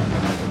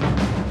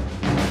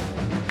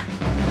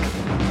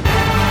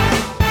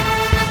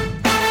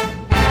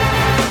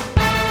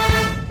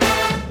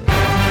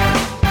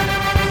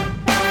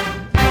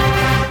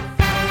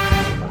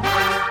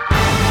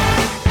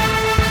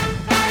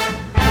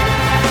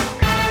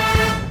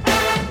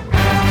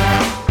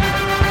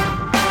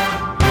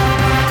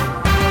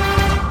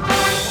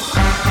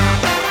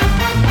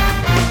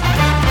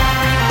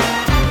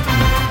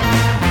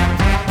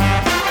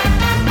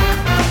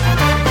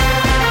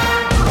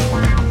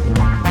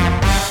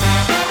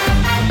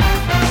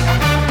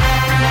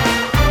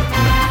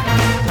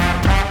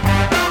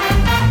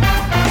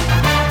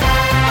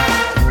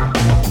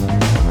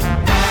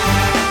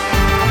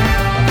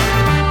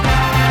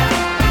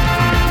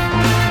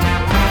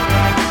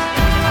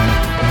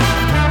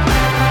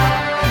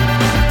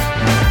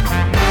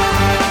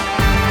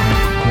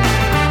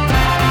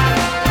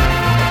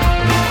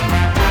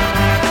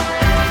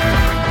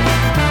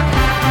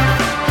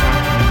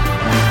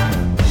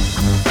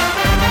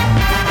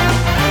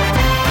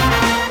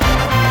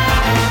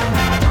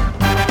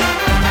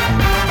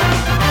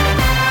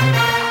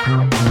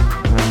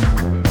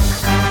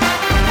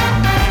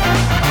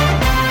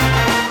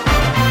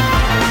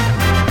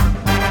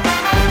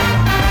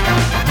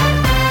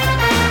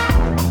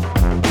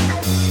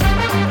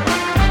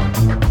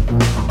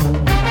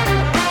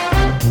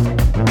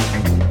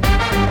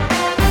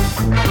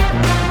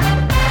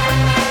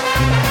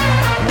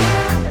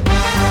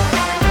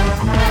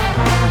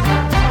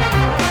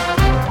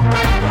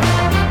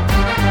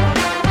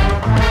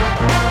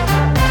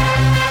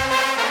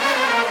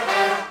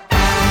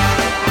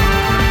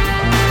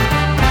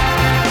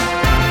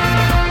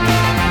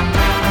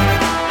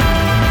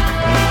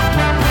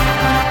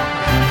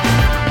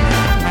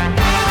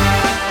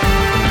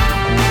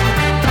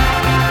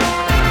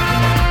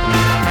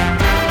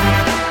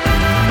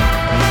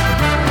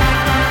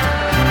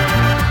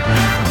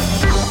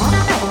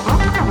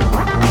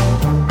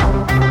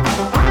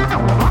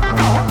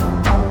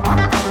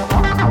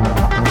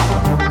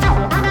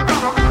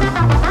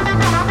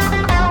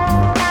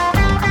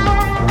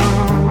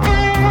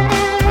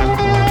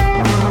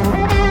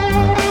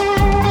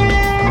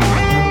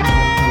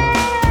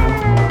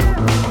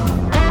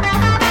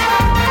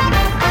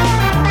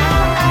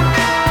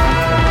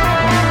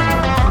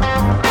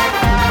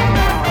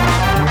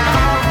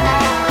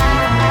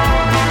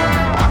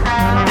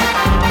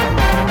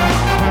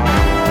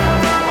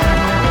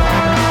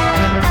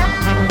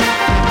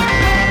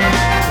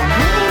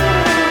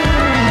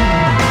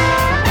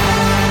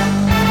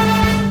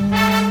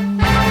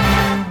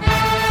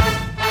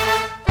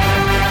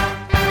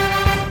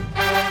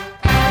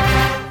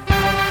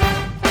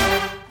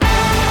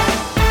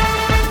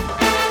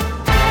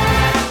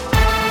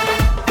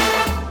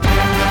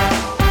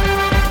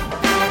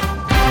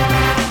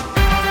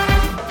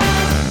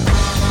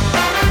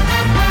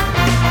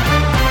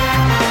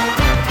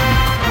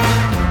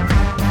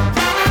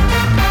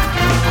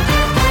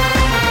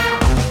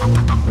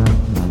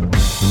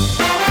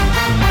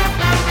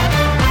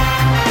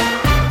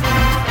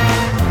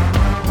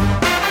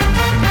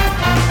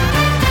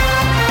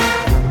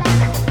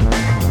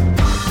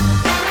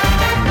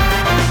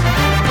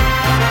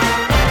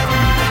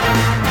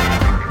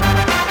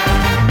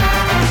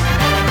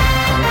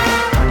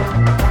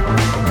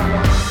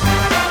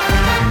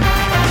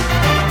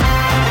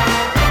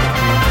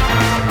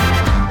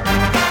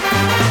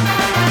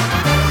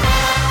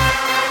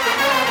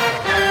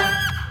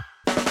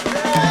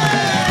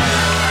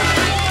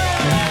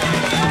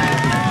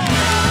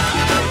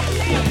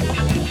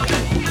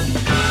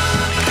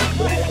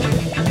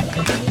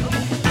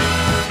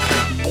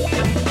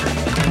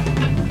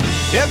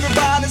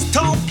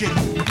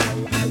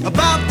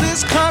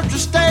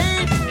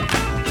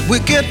 We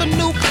get a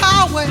new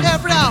power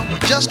every hour,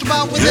 just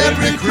about with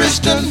every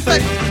Christian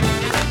faith.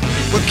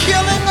 We're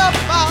killing up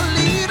our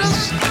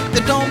leaders,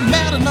 it don't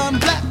matter none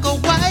black or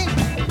white.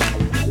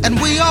 And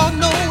we all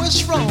know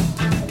it's wrong,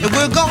 and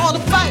we're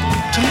gonna fight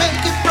to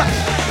make it right.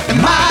 And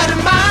mighty,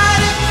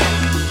 mighty,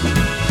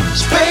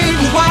 Spade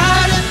and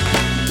Whitey,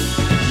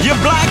 Your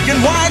black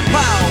and white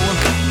power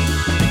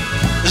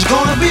is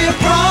gonna be a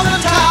brawling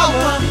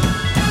tower.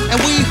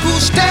 And we who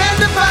stand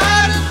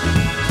divided,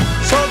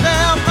 so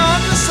damn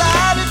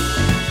undecided,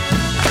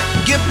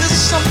 give this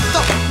some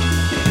thought.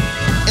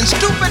 In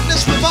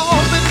stupidness we've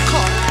all been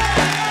caught.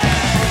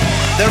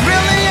 There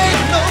really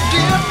ain't no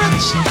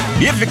difference.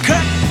 If you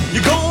cut,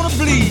 you're gonna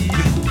bleed.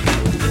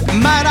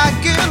 Might I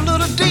get a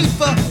little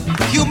deeper?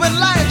 Human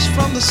lives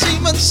from the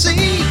semen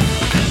seed.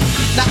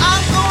 Now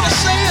I'm gonna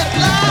say it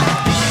loud,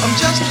 I'm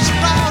just as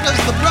proud as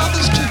the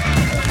brothers too.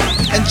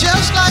 And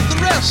just like the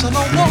rest, I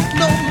don't want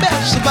no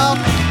mess about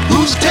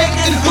who's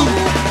taking who.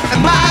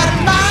 And mighty,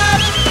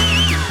 mighty,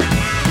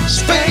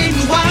 Spade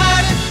and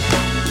Whitey,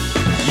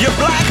 Your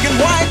black and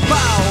white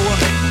power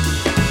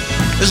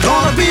is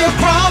gonna be a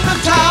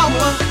crumbling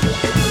tower.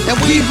 And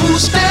we who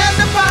stand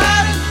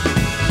divided,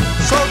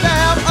 so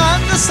damn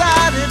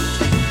undecided,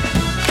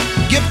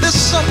 give this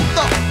some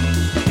thought.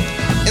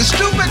 In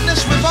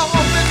stupidness we've all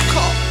been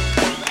caught.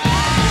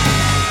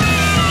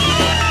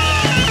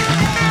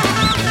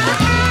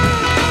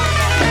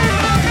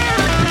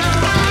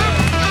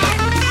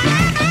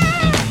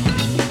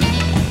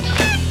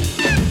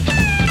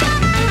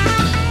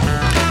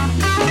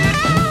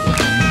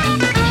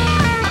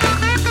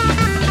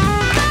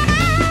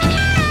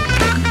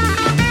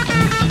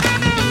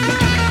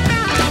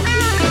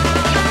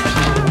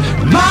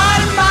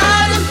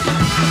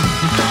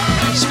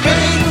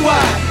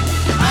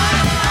 Your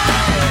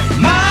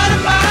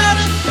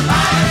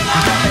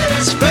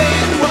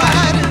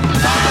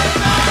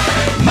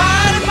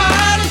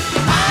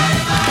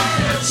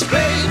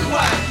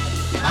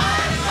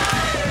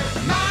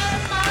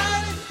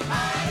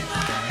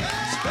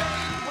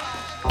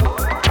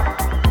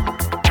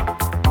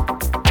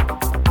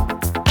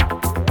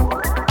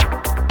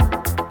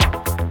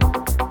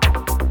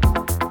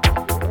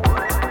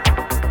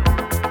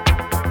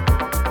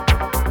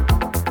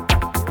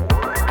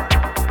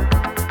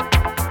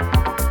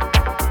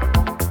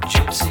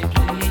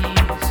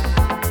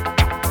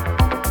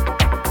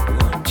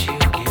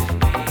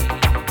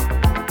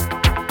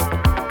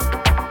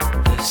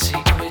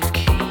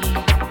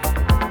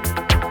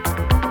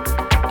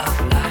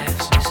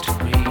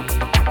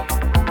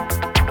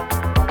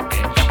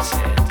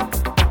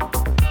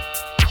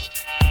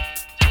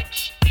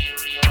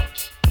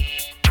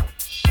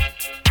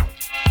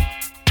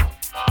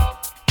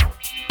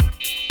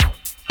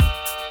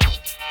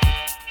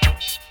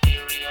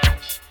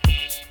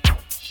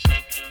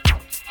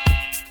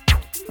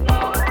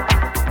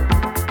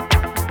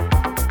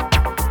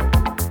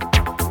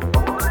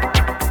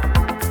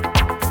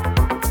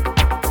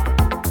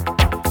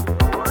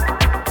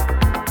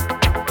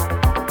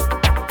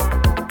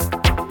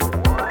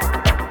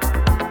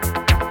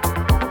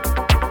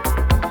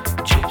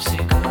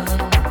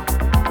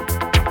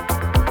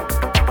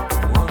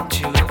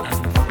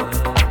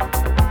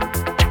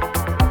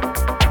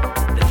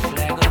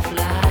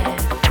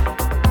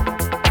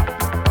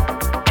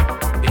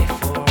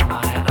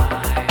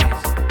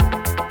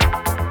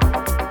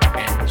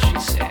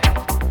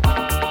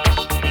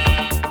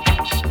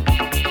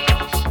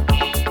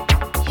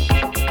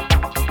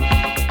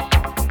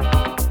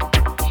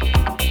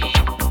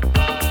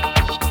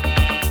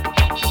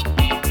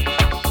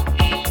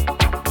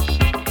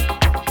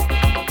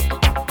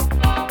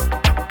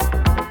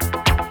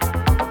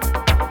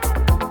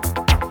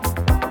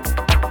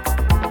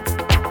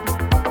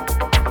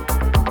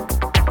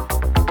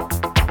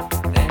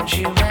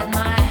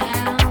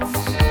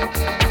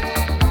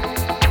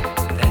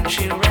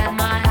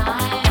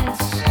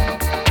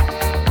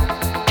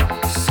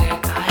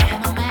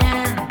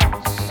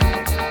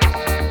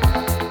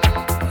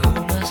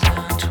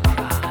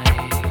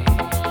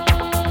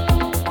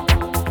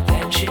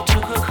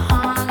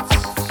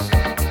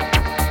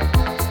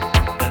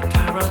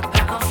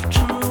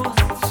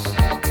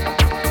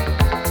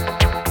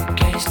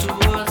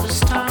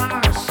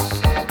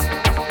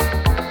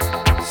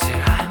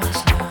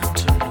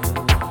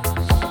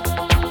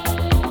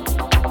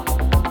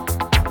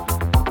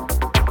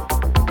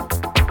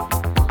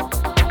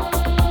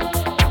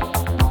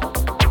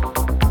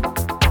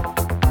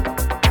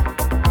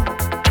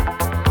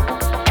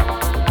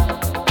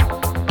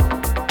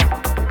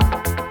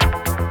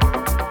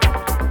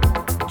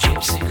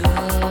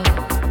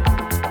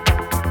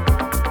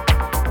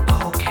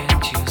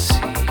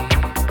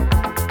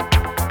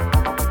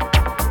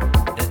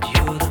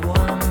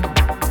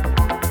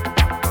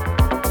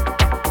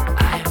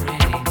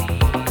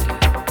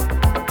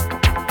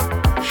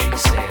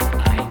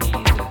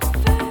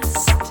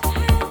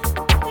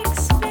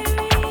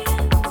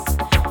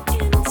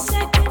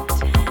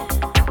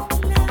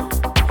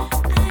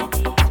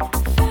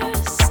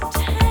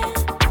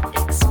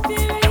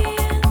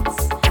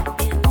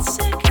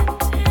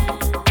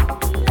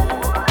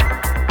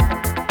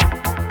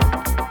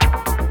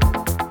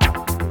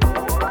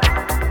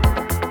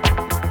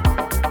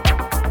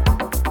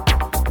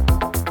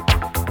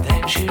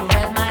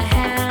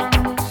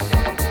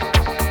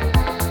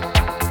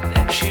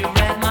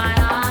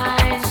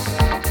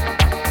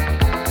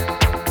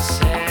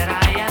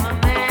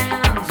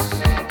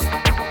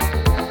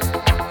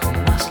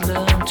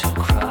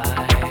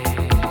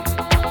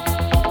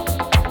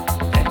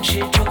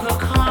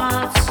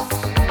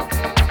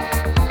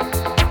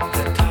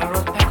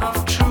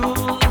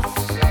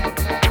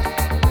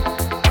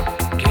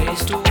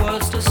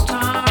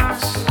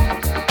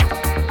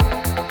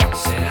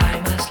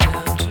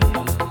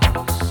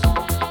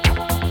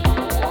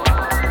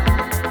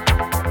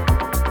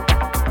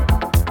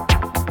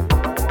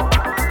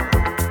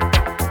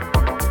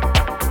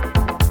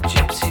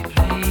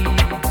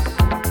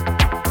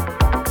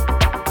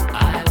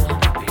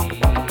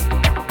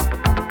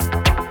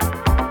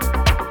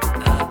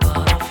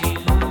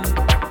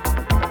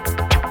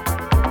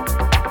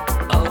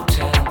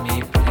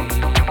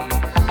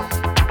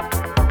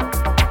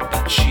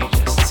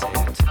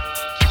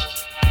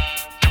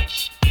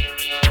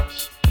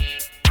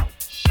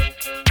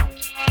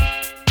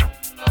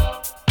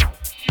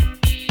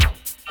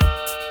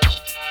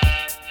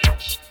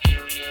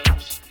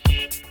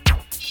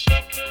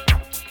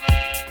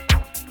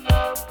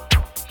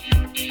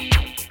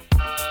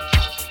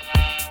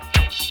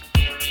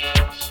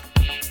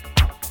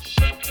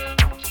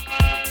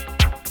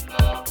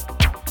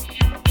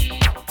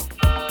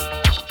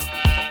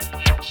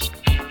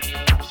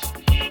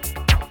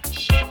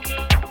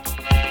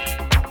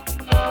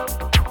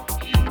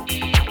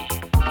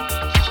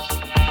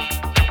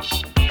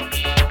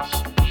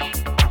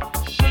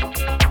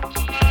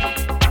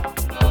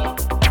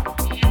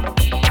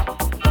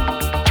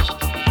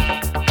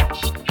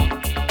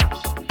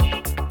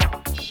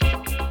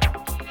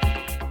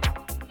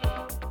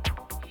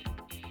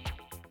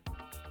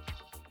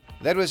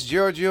That was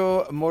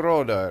Giorgio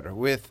Moroder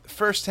with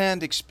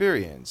First-Hand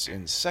Experience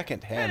in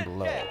Second-Hand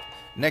Love.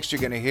 Next,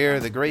 you're going to hear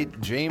the great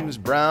James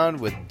Brown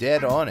with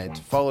Dead on It,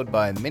 followed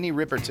by Minnie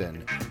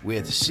Riperton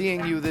with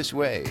Seeing You This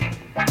Way.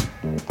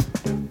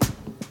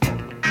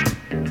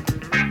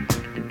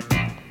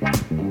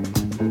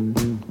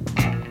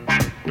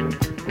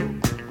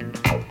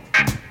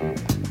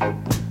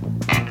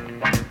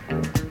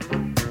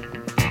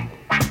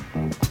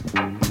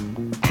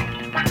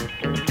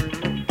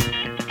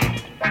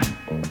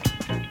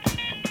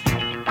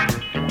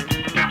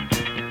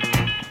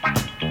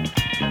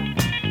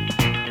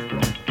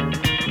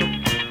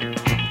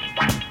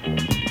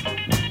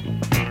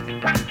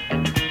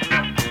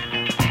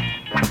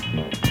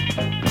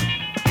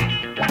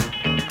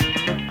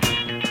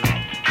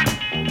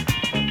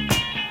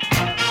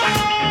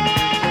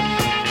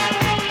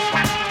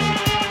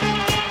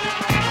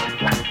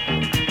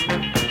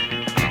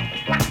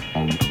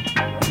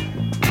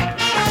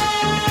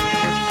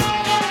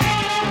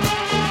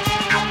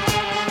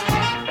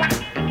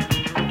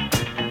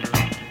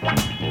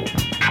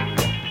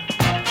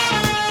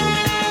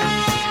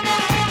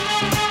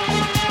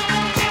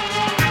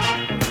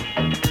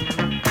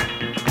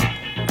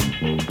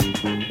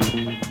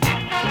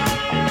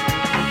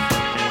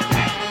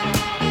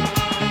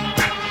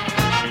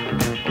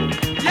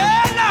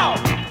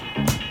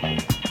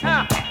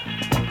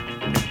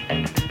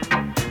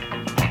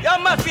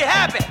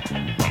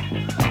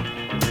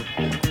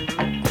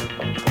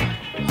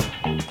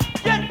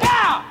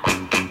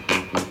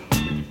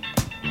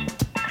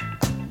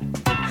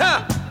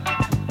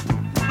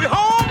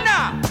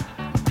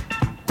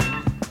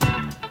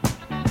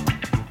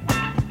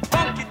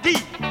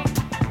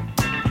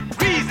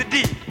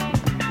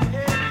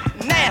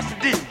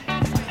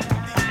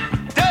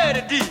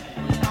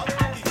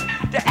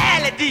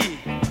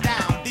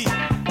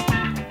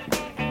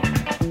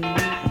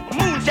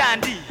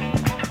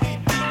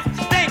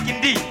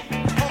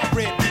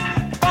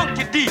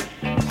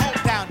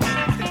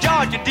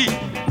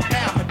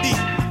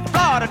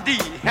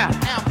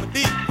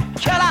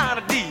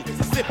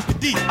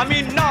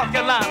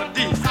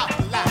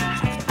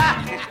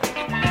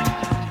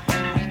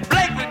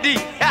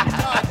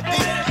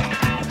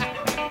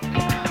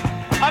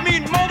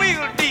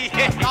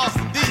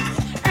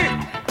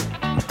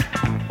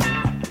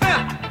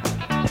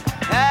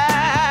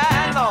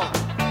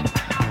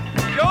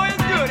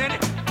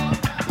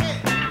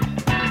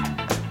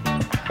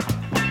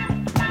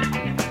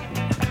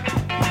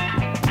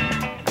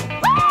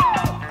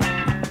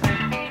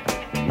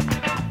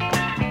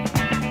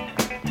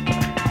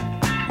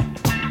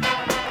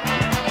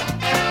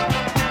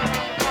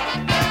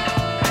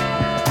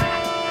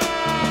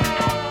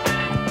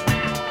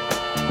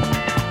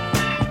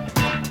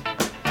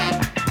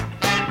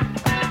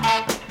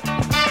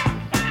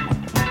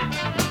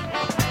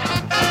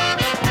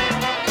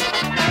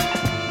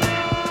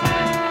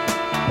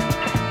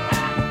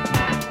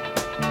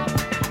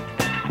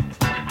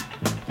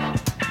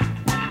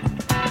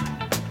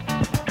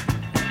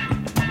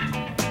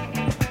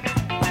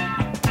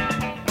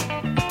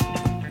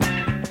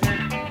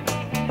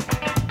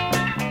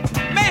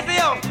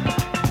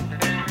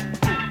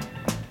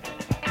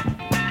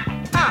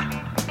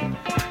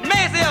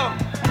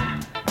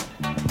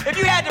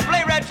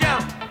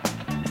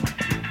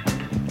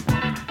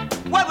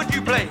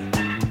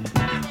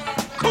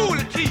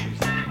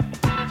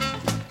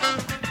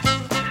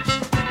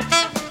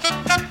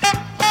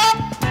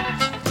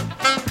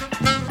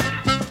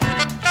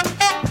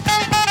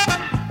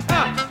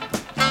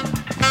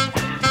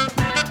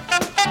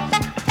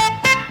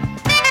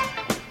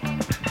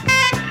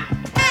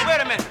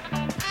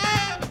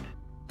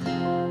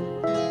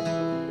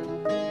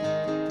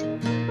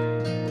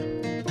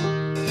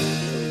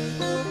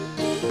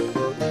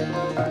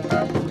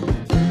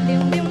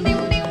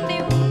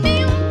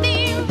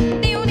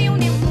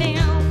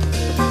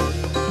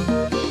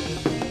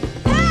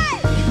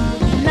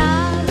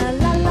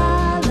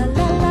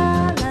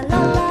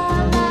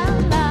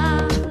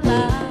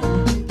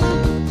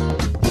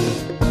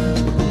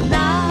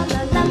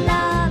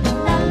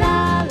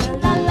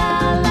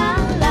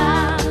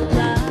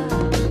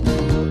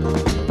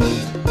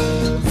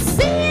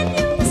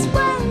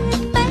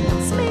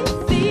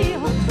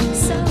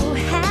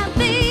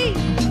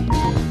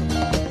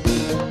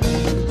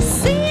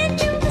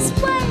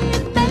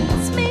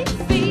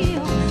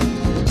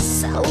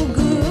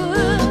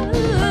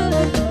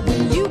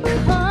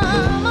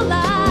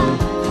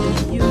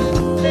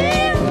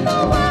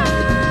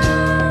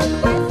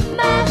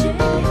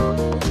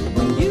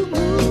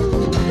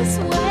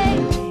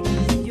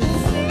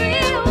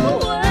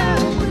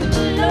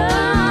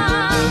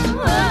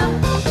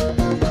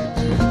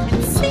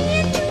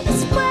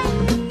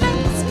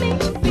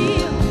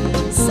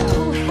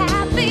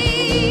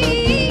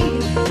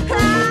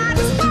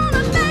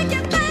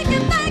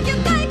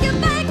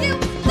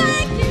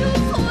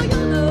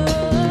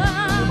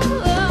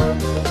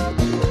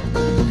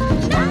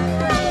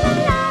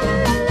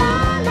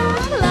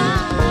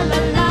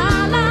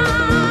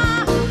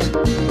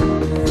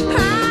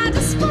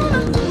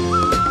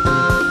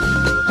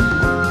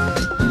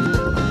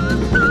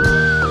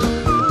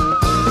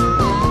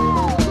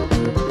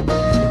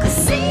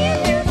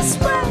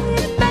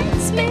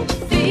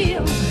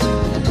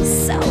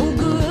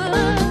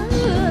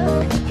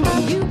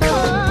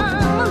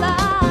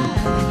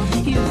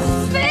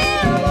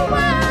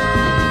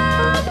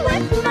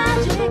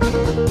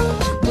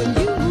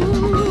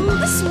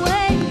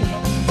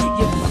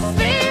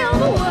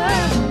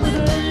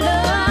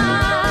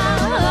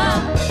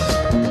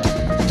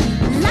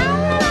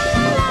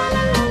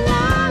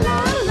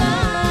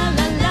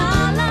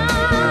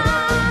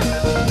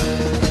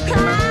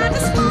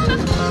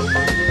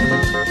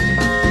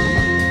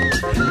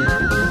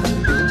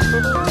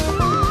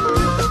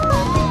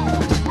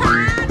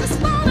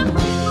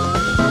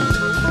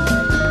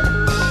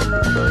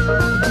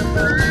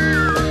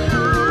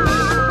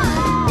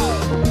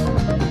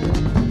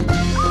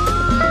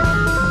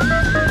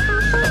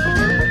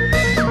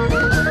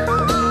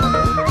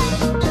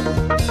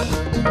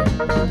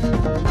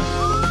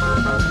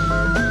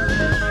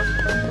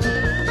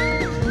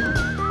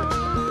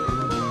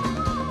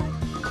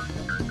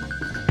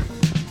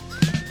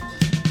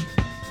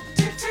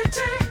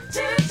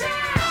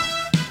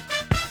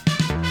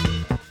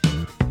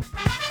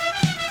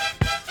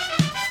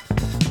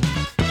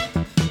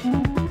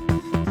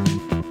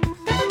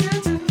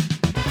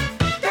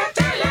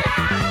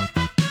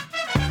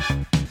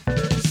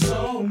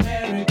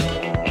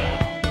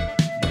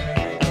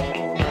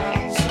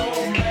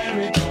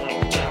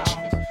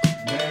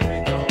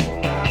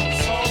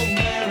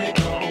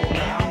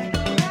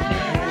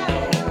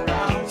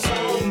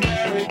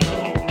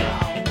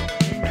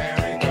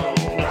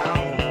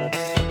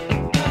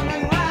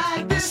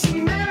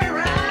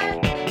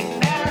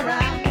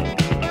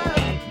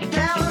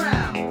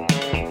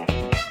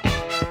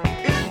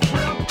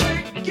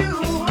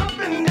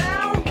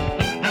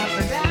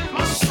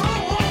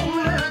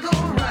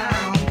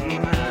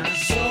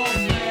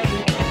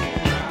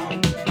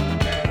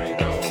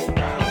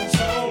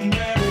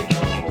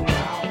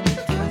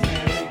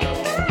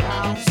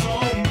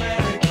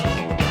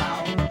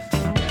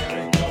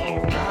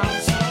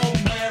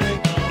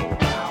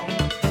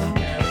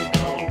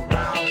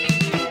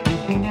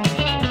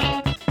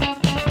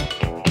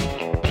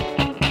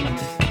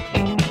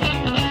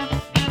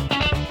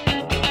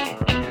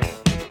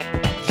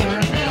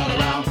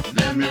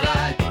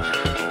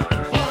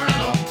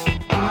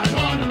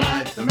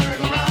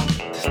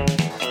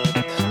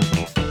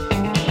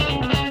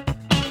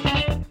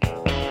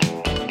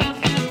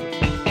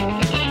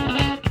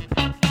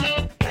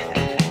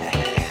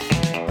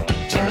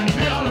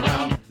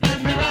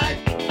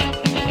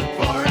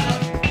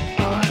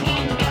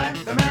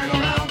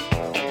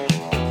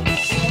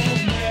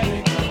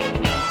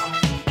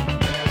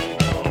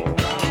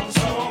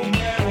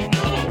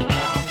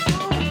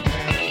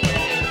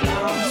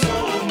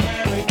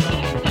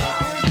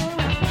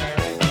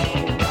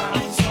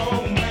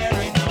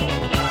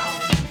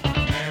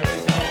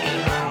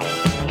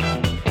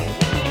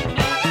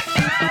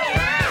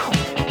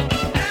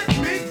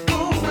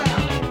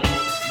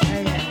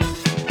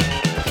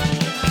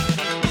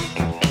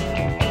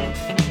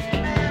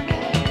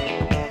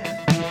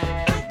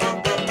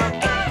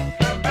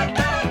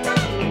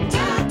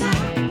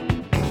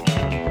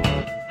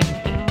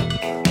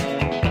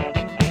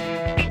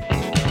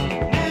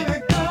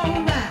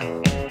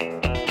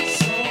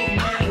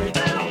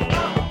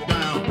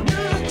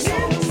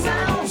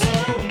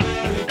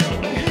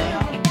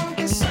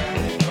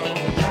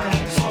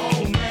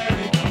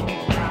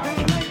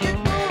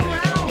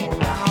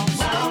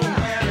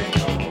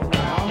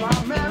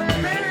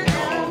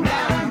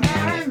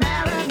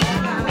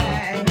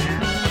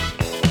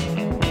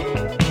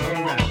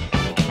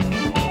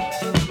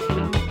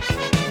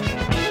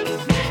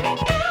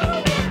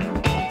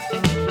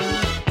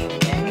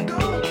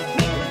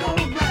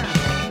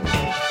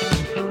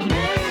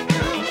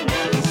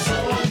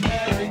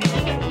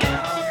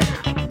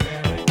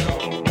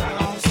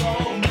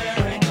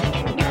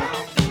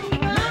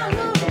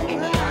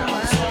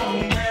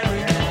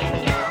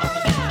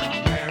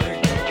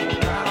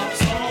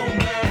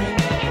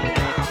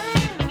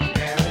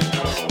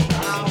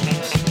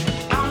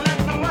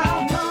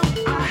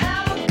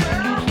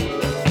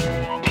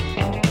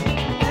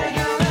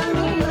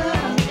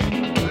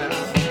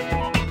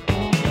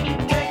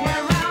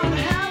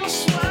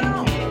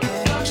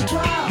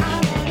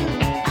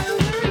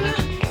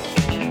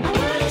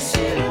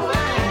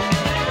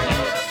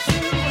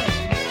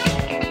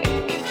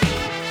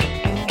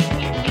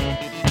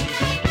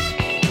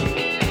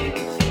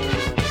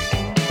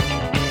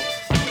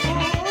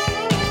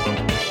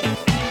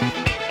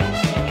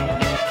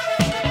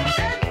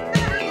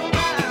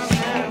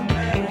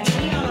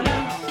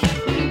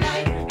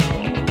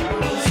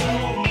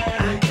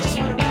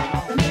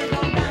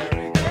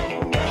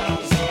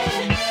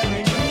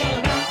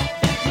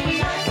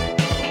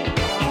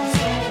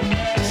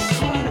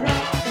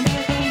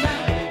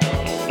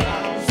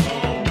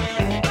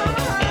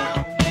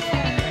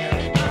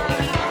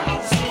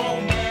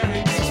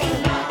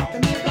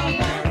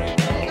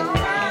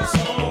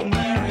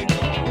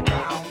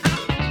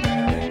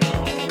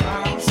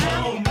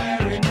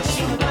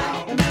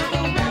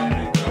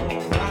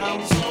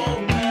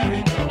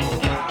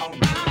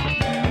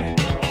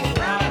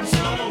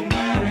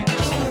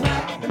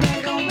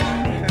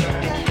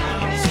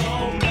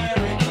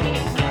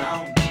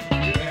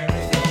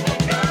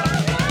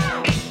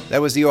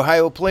 That was the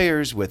Ohio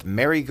Players with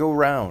Merry Go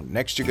Round.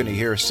 Next, you're going to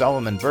hear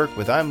Solomon Burke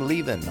with I'm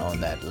Leavin'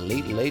 on That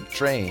Late Late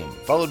Train,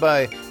 followed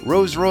by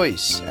Rose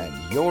Royce and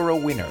You're a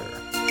Winner.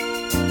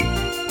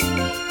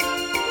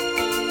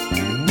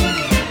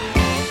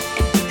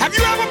 Have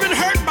you ever been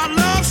hurt by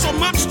love so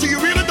much do you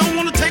really don't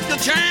want to take the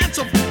chance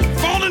of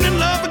falling in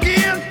love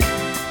again?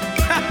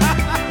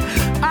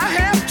 I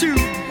have to.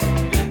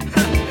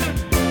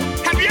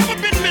 Have you ever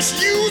been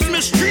misused,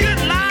 mistreated,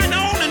 lied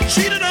on, and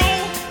cheated on?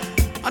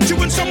 Until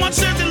when someone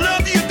says they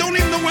love you, you don't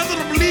even know whether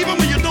to believe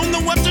them or you don't know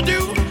what to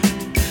do?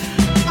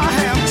 I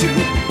have to.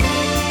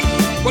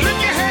 Well, if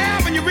you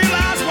have and you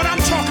realize what I'm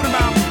talking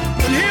about,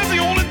 then here's the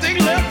only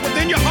thing left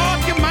within your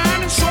heart, your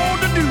mind, and soul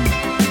to do.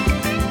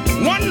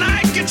 One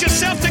night, get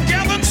yourself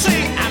together and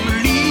say,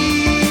 I'm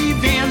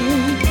leaving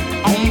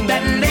on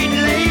that late,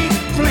 late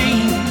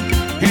plane,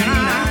 and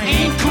I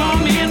ain't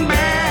coming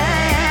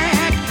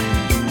back.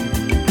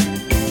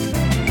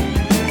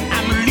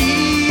 I'm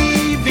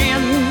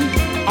leaving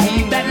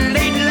on that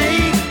late,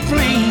 late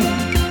plane,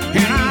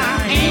 and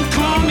I ain't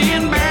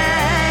coming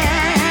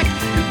back.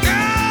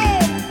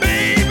 Oh,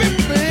 baby,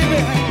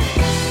 baby,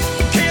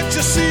 can't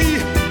you see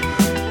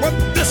what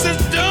this has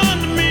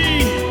done to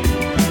me?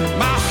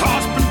 My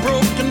heart's been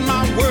broken,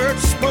 my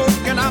words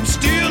spoken, I'm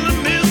still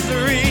in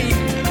misery.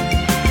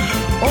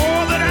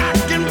 All that I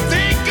can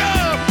think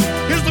of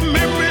is the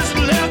memories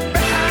left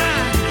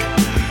behind.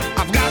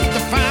 I've got to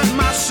find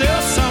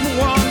myself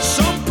someone,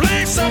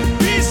 someplace, some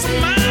peace of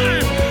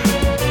mind.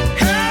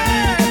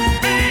 Hey,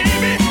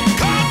 baby,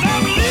 'cause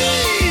I'm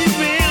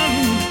leaving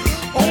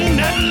on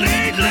that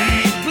late,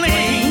 late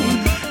plane,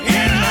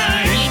 and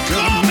I ain't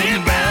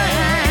coming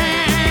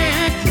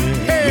back.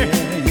 Hey,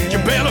 you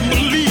better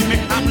believe me,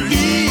 I'm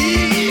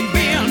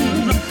leaving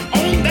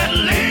on that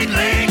late,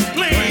 late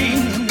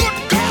plane. Good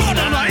God,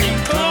 and I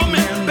ain't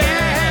coming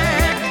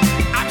back.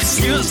 I'm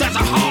serious as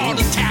a heart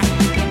attack.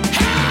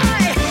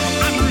 Hey,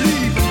 I'm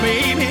leaving,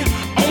 baby,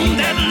 on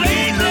that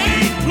late,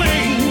 late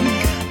plane,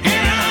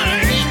 and I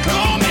ain't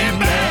coming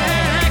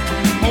back.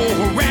 Oh,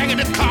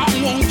 raggedy car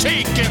won't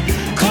take it,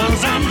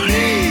 'cause I'm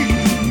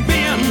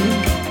leaving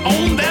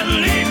on that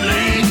late,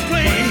 late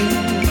plane,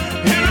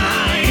 and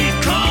I ain't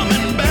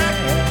coming back.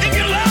 If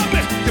you love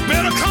me, you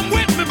better come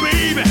with me,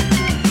 baby.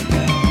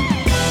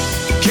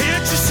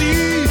 Can't you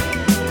see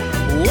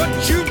what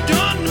you've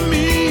done to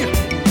me?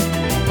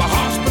 My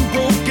heart's been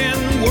broken,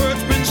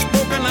 words been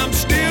spoken, I'm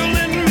still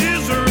in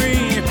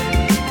misery.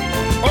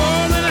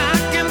 All that I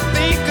can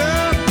think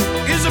of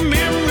is the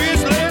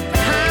memories left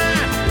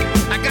behind.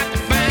 I got to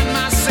find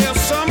myself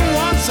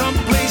someone,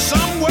 someplace,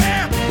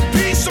 somewhere,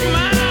 peace of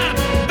mind.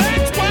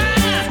 That's why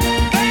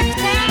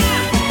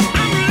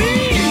I'm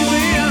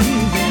leaving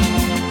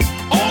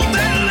on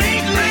that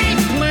late,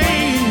 late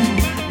plane,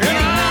 and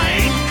I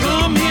ain't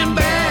coming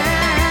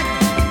back.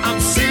 I'm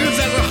serious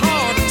as a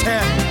heart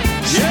attack.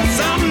 Yes,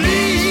 I'm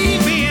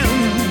leaving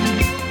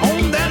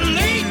on that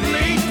late,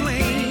 late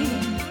plane,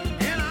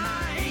 and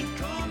I ain't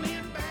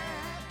coming back.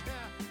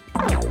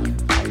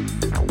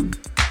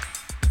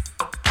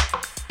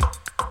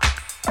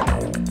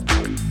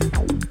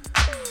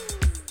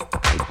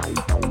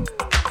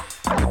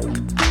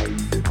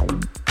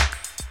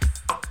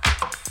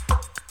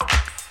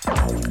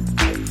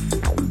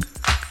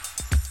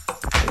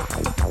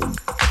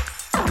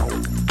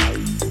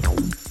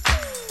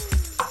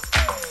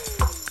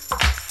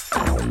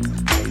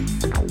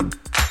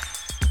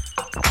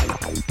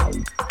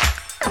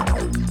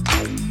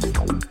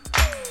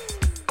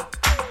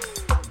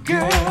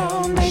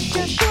 Girl, make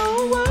your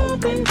show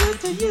up and good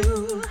to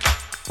you.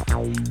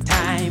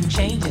 Time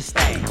changes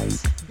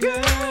things.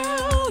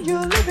 Girl,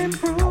 you're living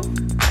proof.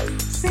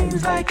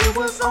 Seems like it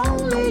was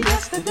only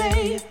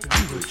yesterday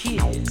we were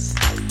kids.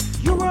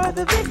 You were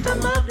the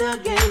victim of the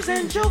games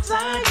and jokes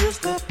I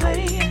used to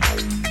play.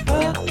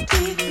 Buck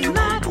teeth,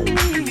 not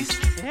least,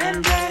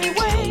 and dirty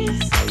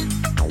ways.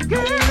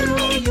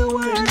 Girl, you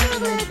were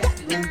never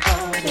battling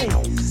for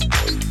days.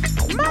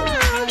 My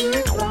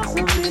you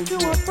blossomed into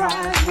a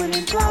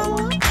prize-winning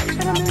flower,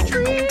 and I'm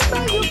intrigued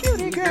by your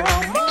beauty,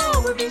 girl. More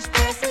would be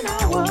stressing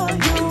hour.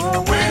 You're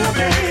a winner,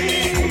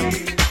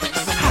 babe.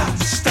 Hot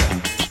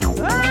stuff.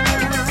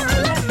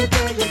 Let me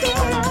tell you,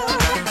 girl,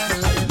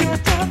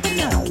 you're tough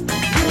enough.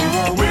 You're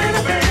a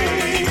winner,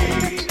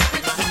 babe.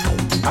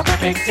 A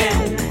perfect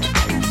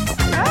 10.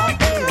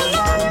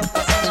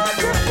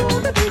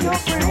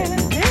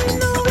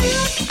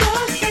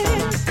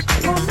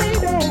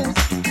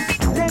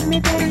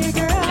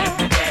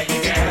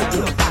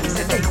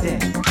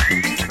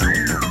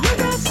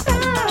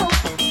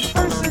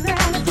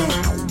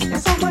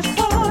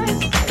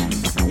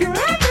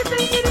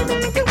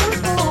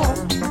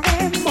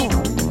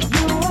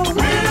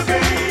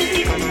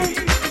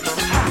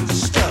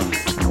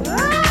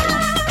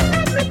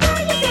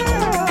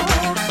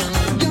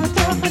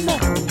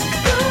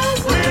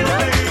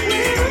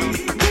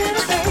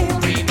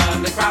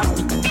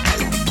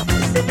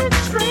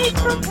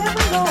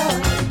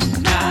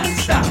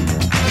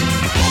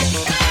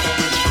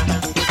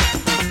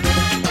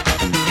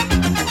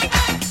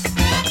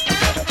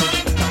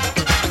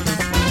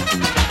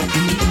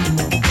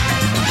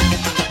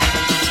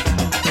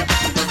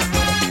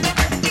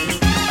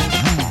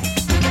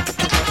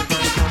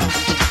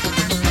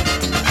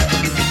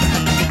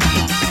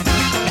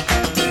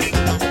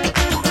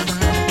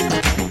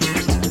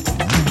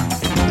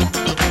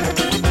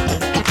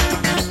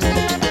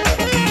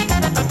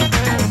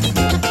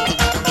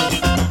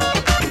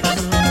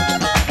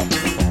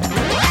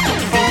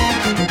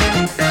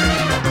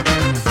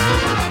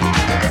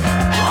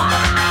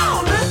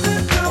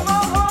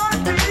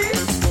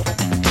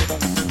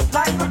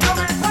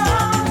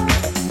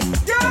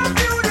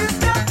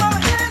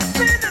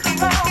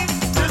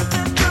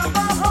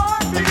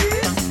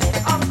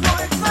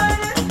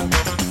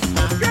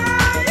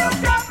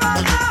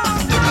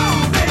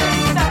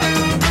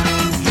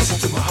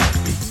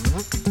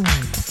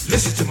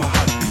 Listen to my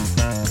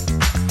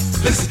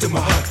heartbeat. Listen to my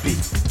heartbeat.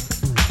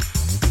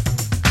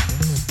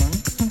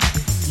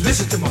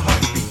 Listen to my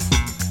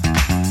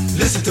heartbeat.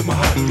 Listen to my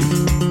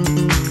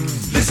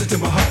heartbeat. Listen to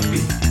my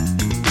heartbeat.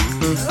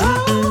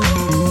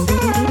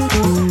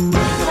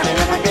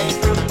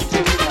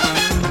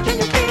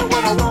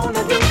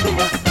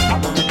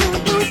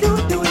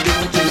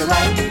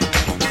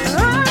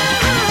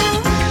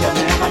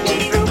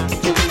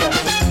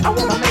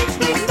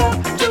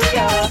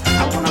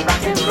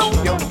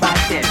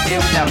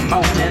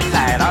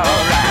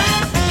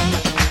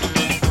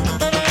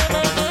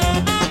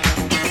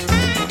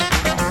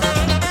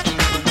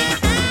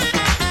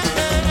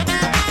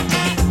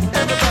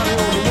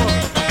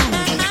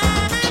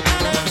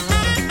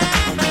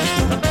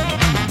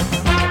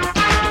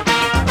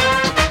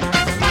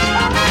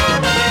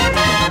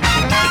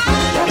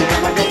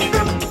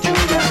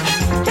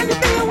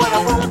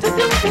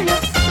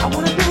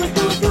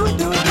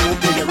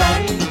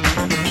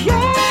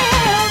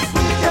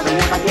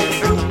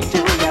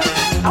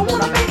 I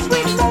wanna make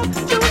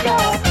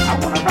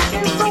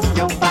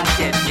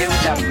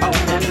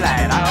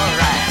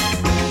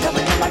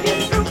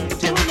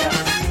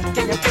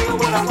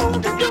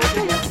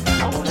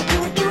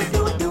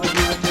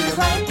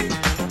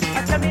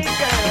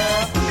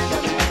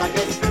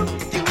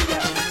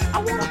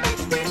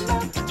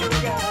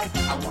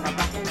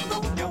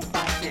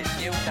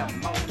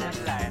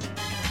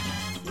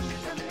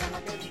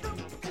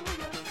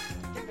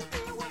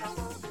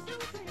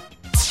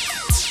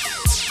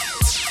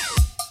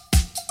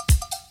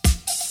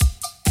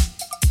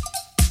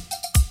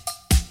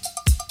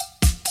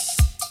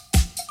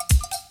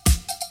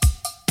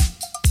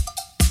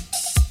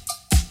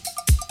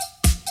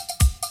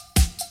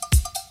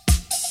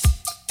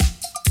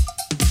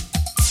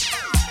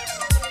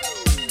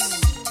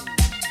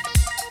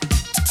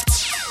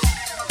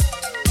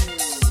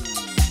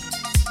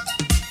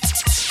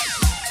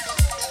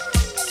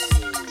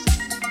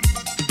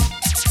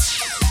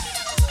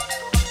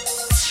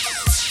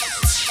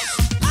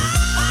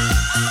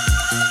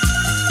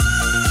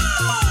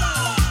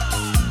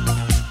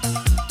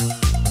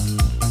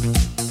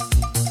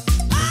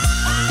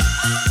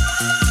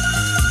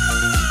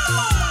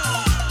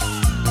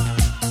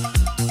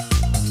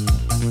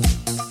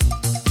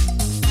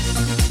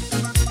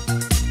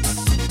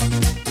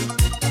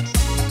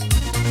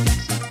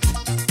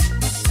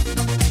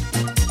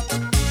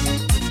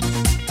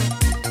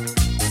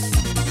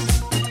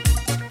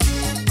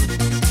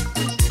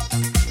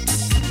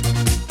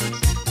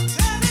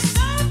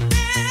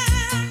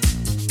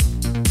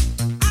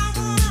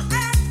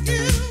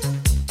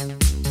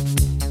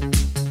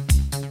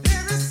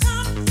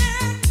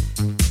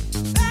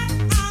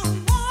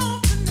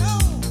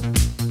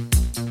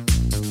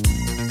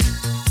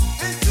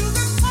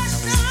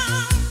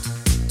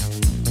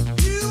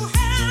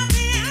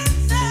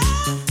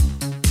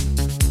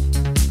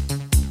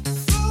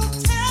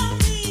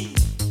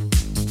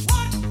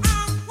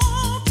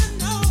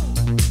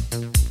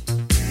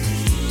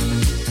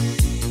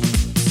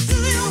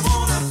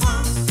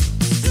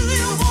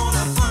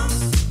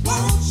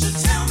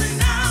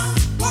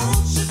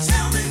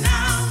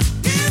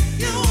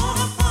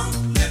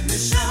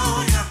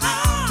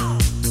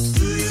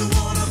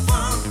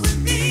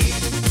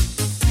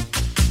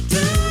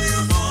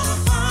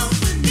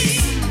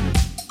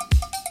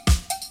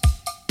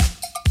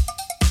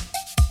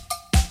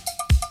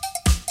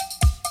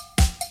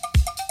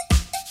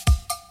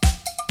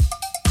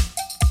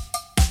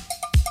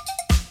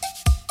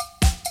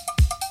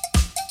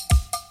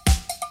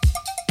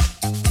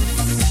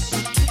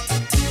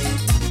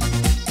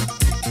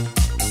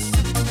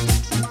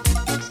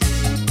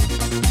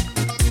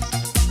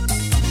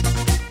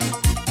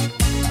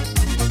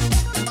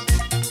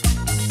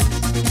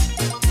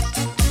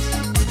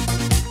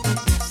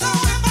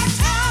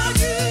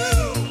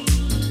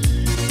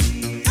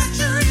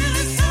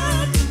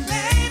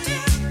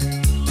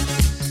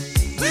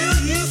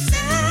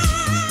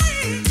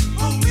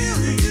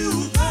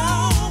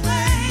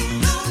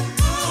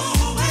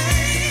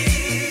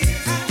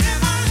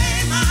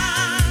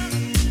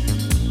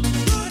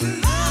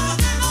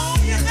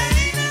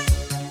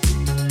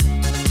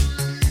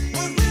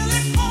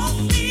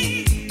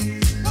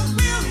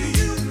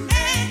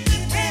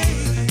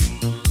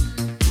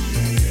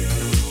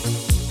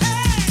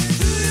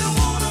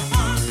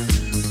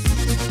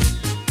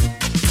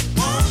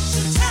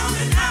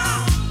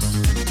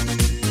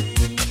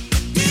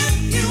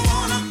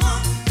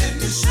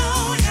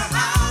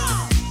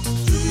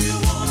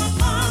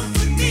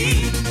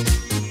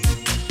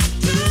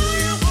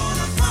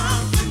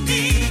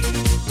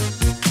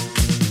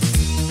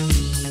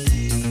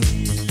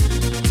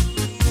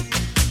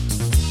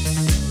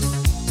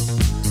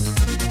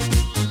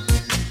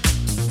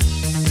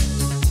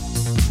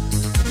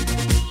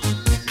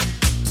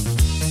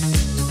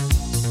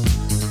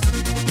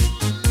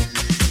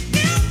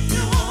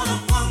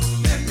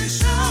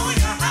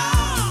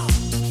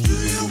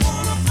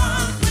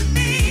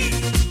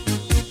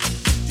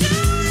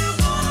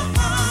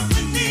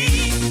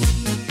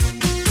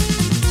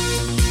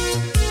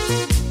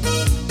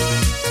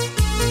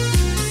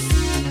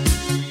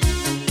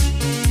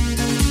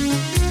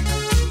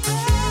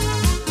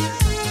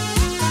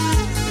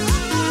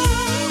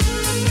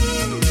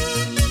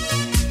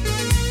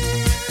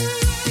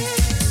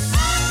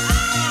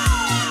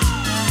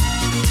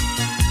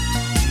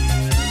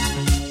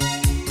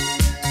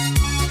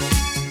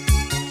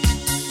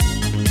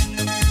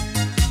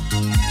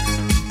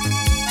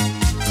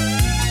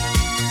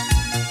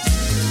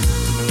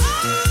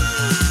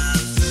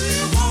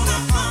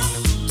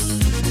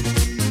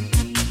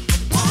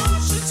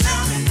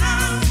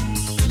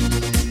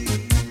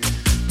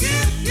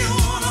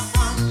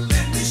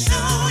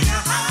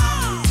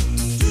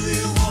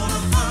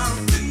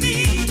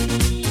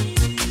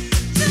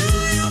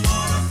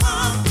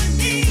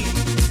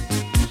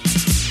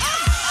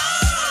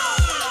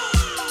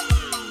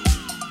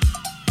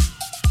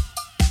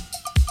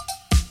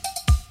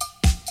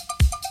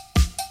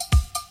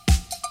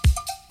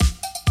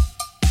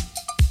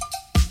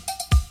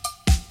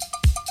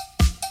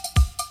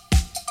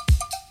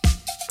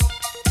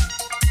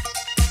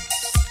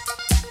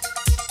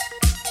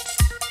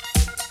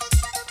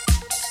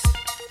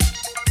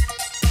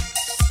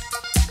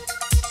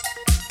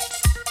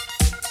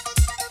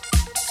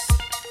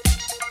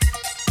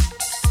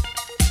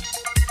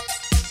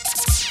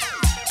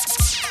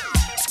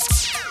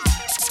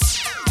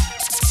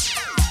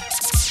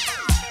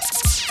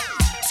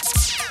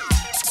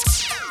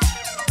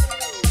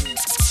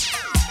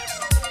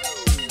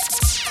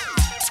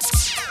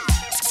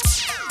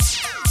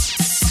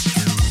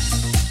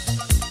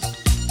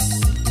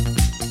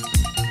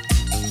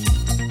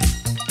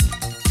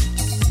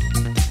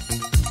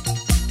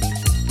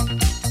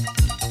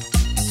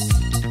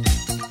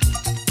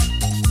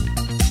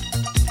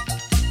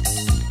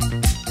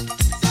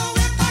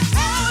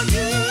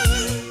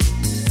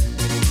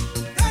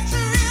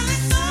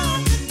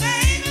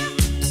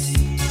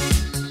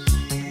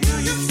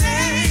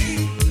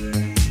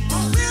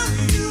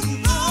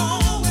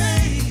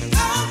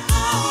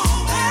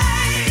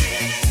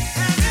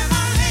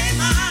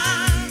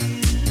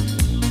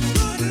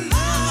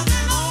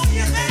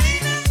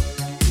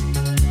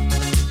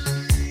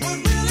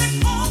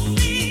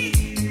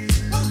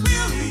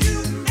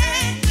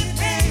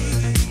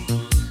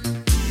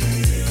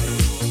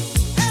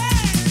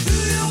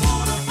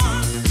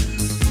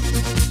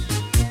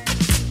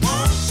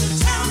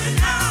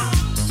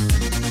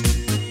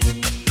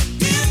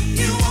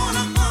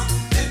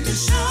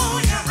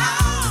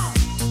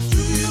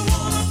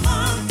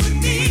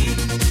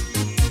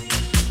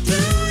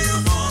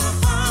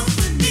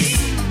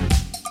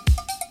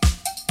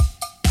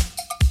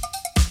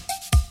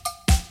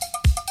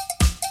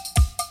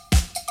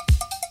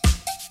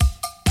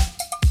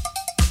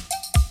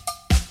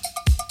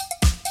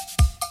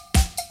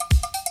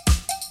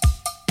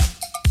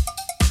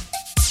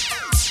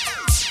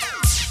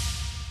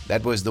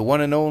That was the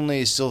one and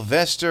only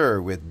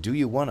Sylvester with Do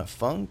You Wanna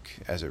Funk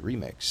as a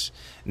remix.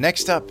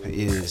 Next up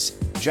is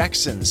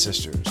Jackson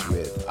Sisters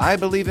with I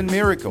Believe in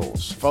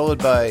Miracles, followed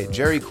by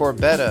Jerry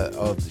Corbetta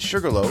of the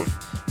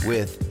Sugarloaf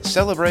with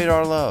Celebrate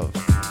Our Love.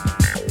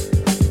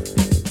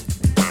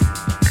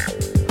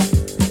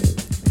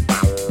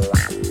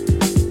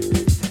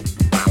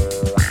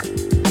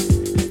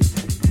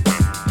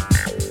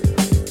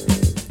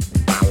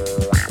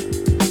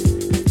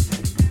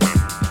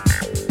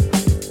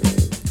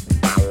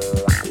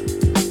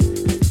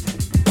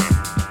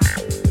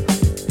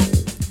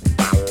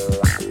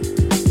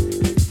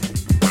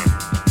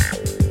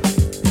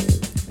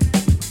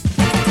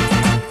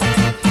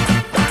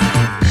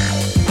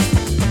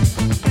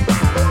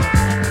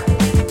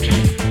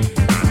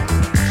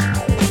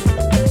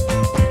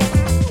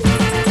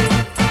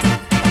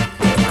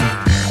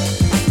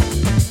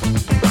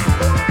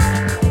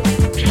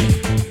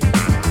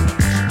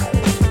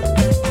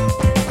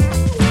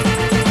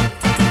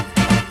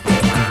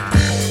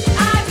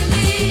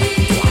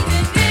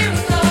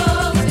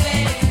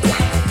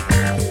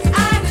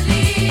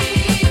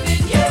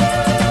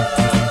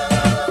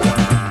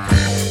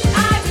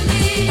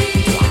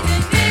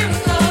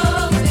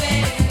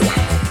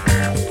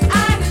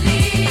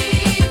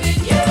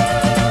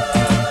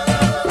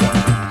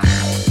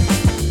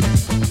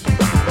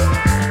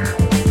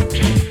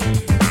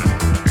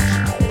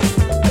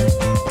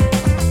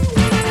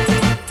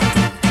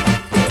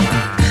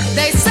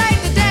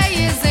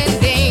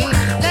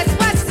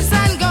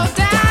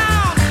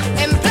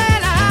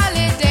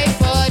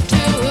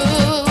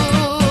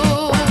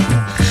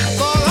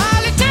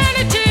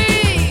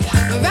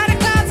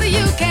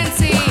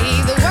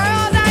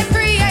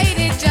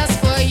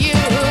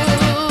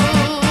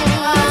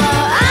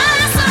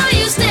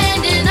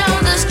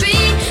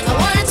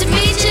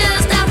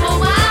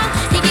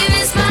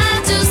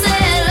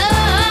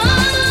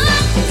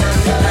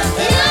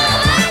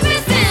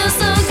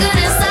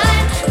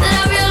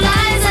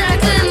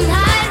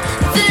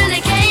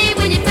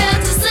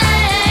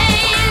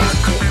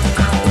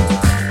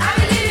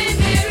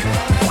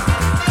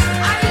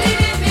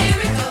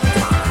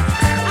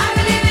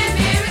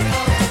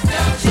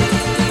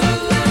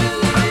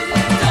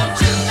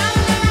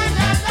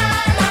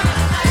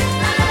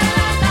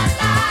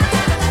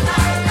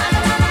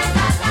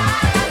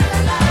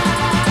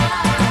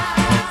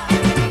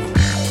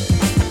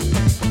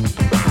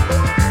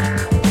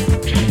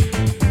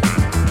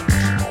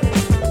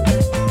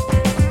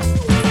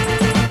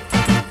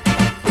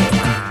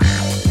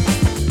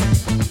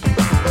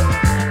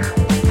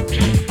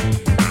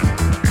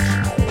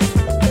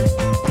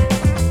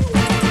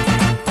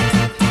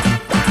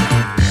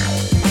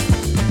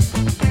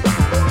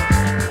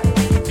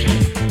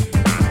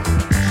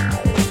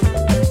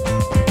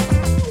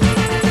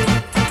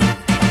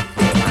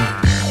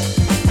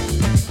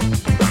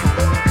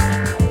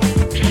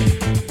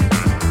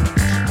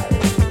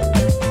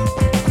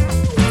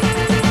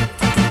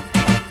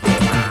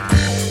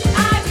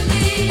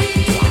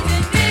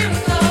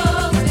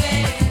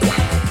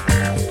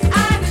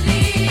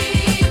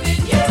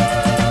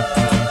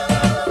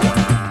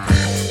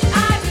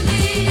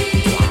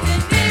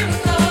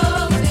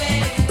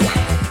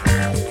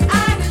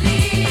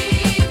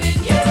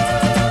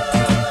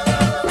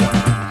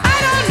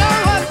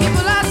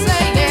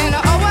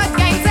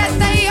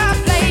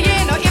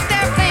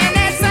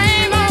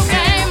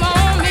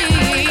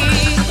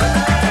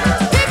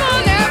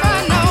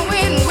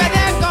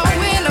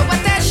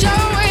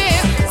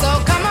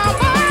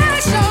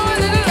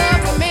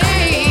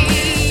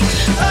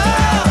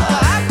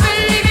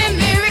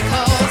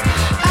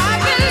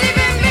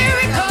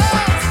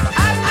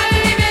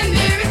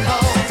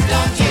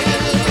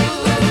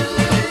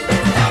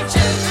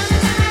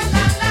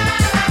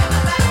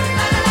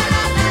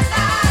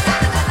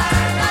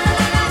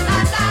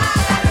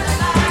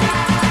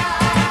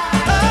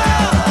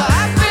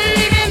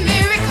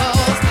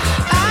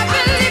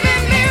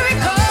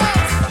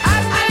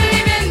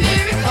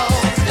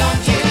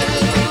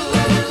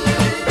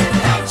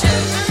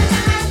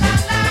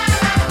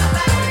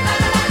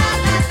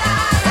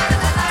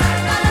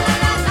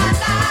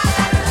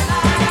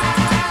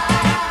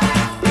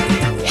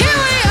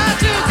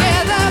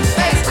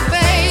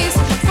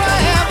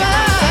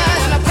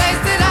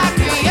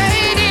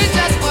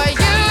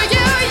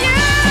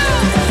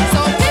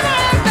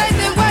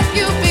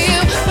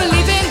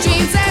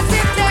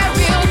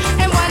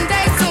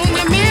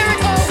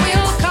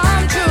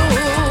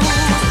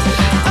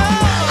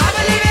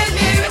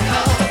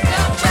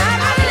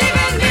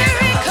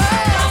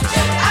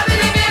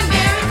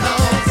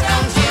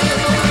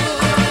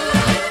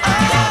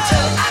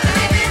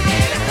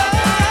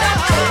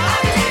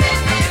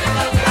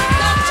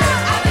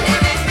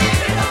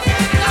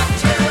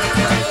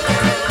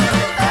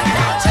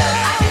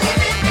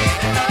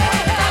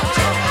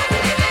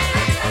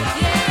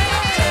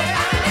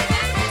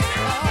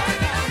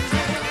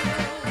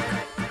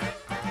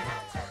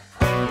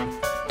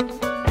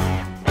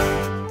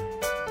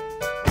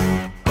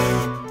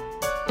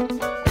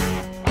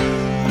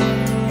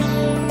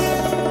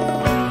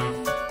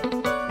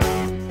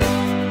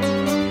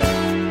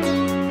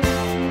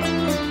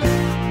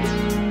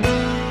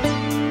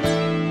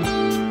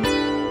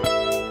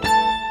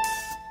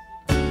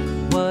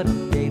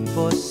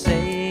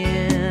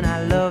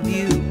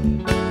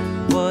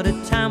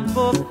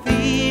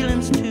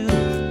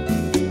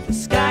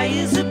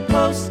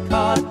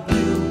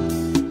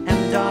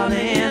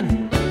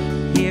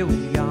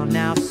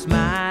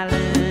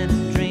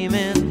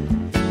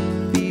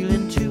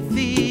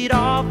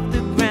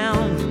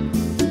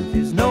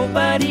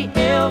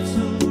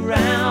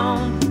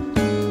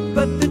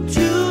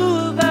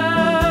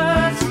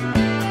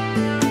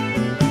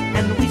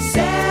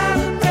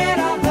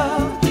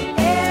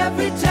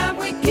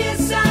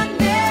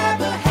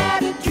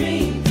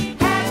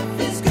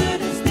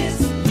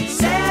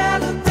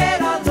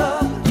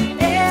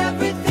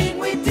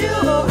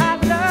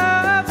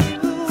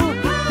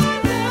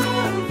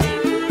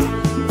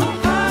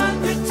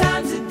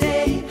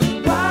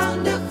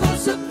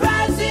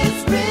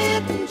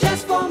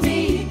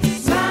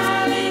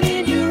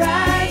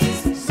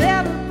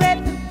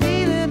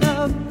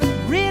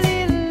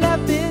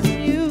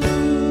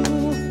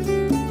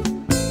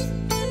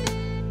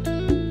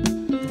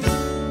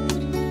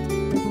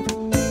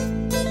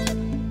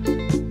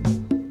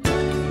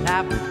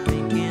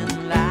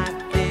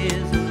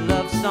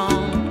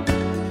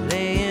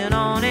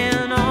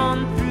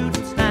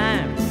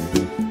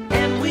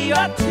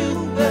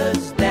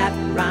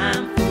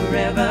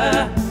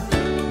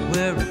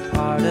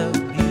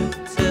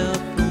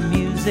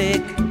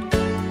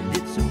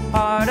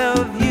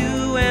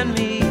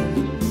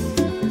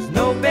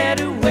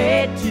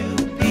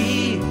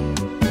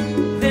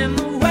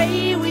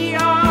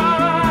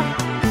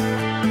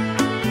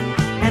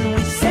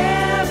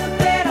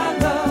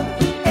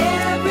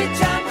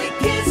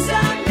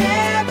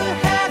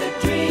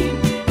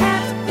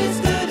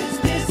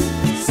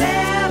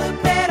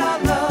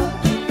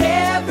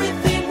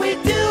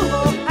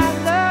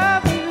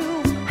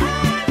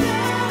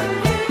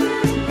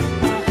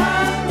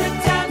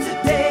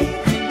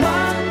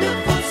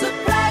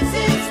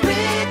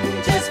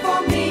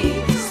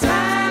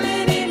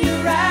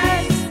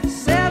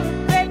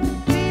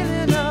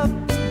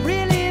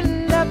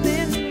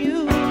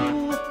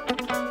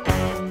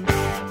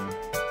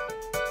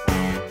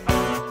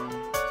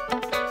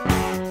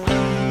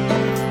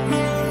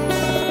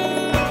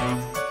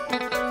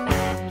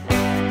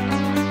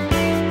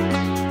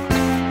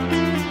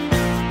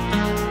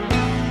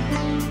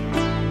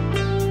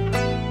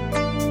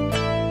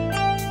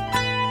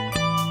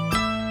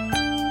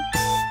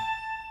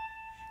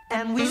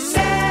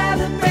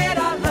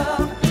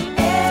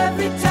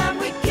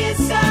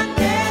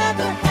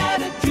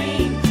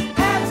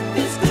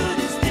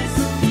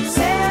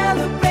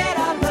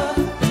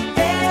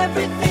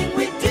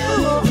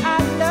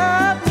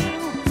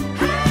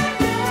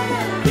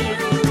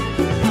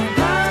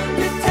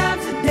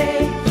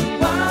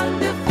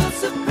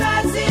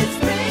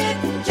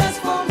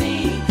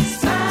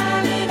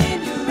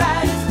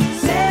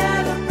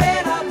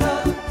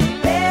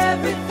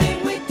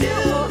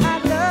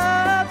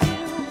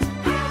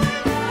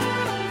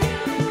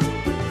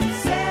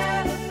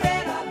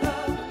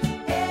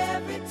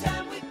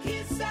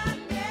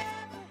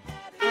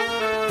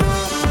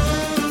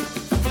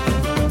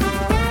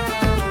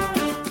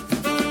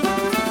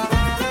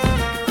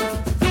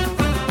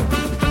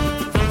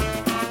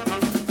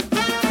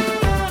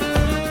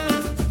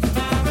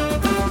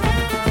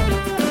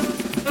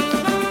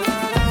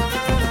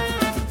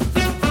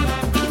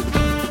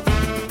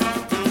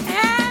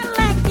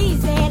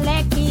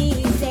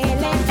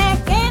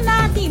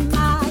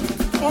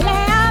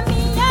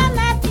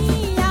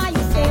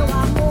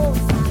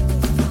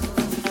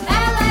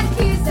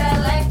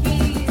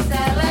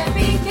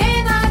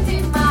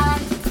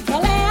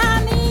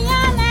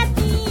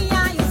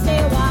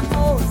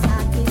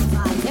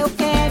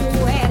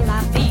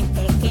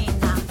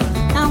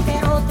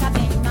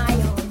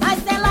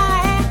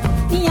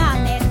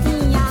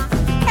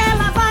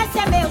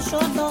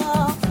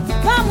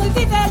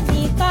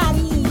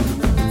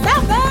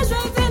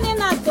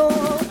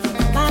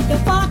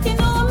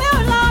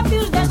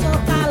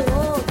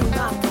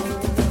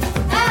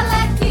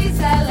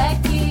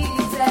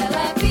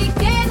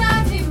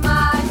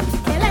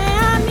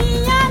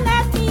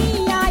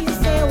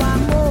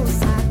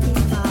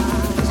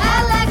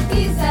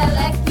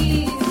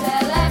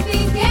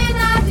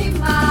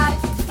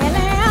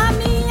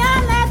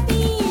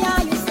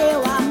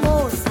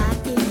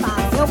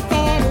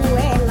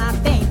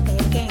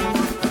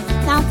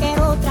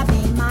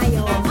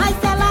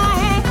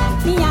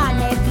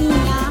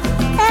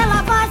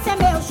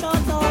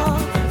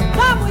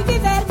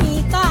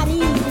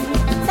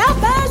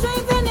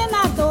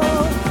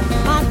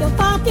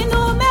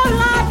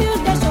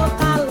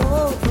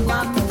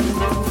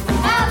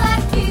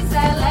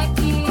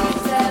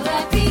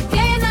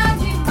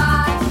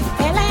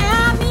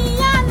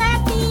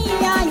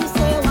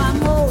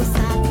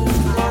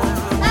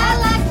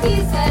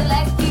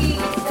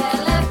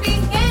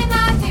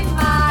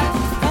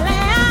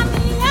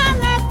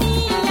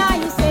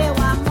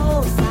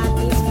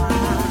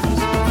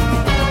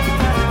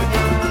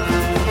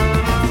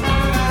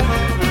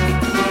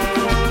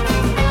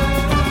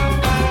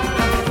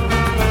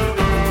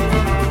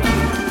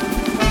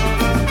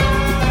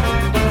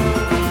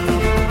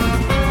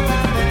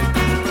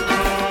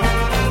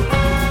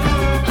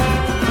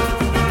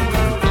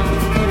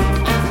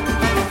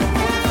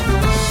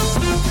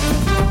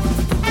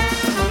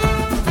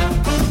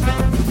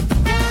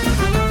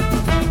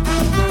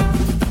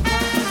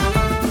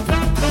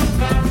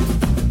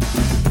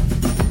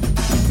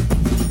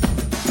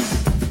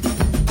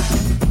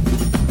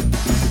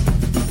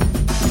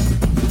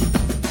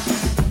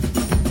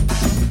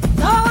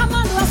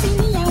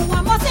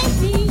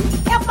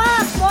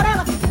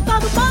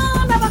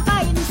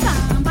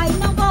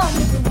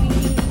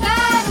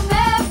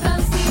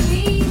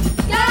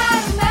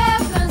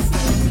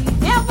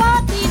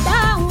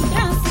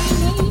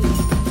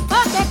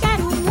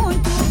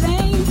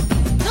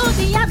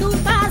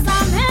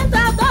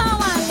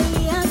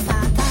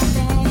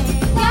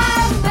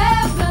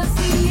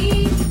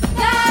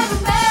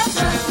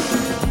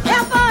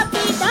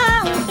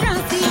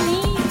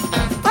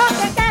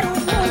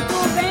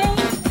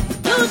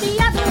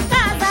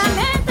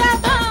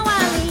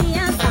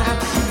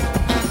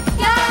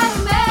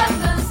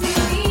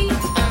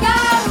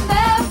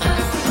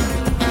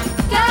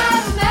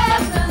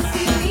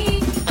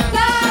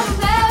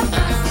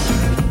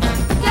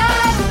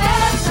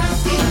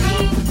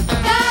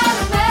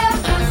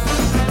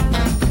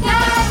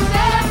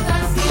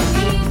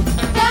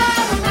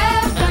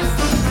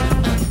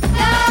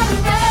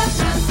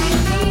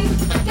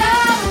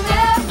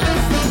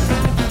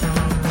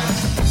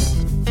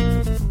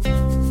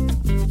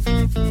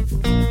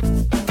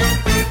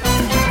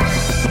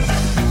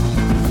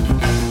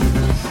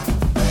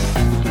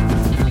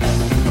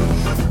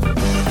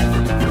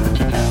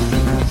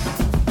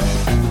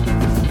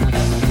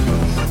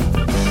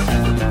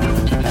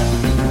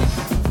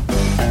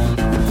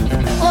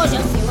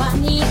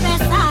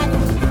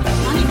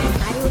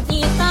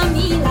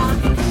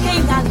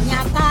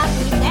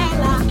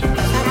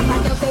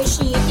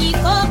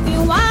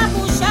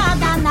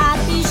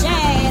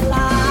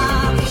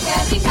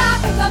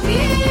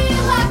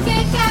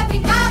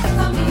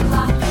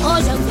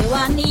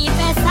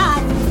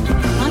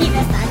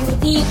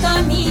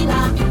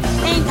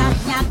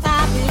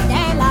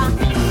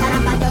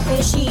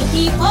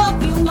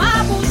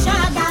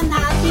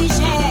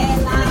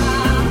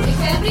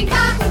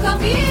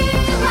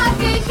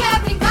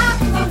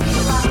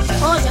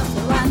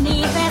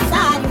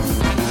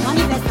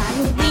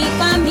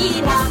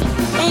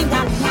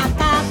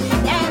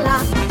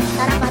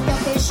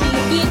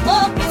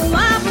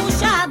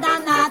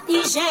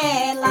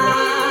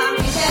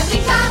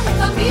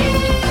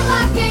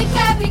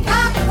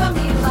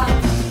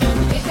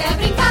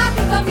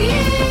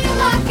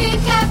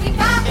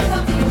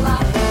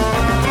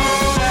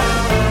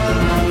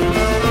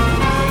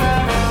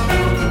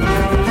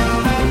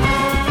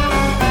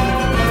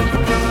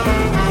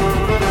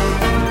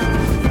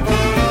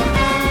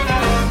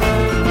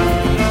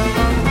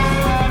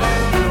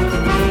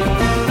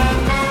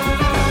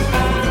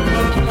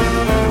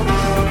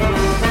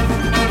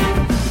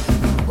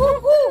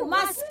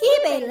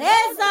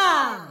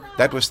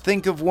 That was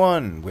Think of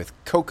One with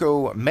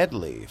Coco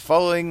Medley.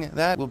 Following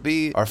that will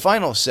be our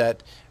final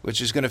set,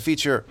 which is going to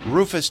feature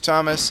Rufus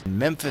Thomas,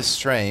 Memphis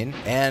Train,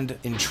 and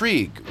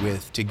Intrigue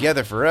with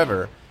Together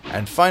Forever.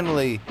 And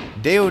finally,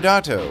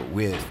 Deodato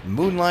with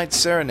Moonlight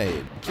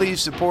Serenade.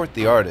 Please support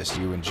the artist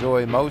you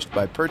enjoy most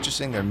by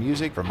purchasing their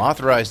music from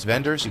authorized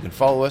vendors. You can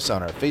follow us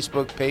on our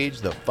Facebook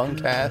page, The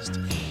Funkcast,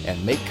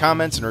 and make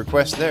comments and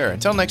requests there.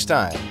 Until next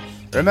time,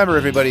 remember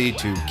everybody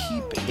to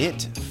keep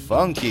it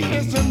funky.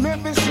 It's the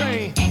Memphis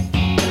Train.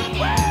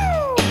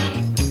 Woo!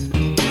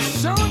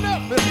 Showing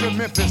up, it's the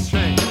Memphis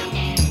Train.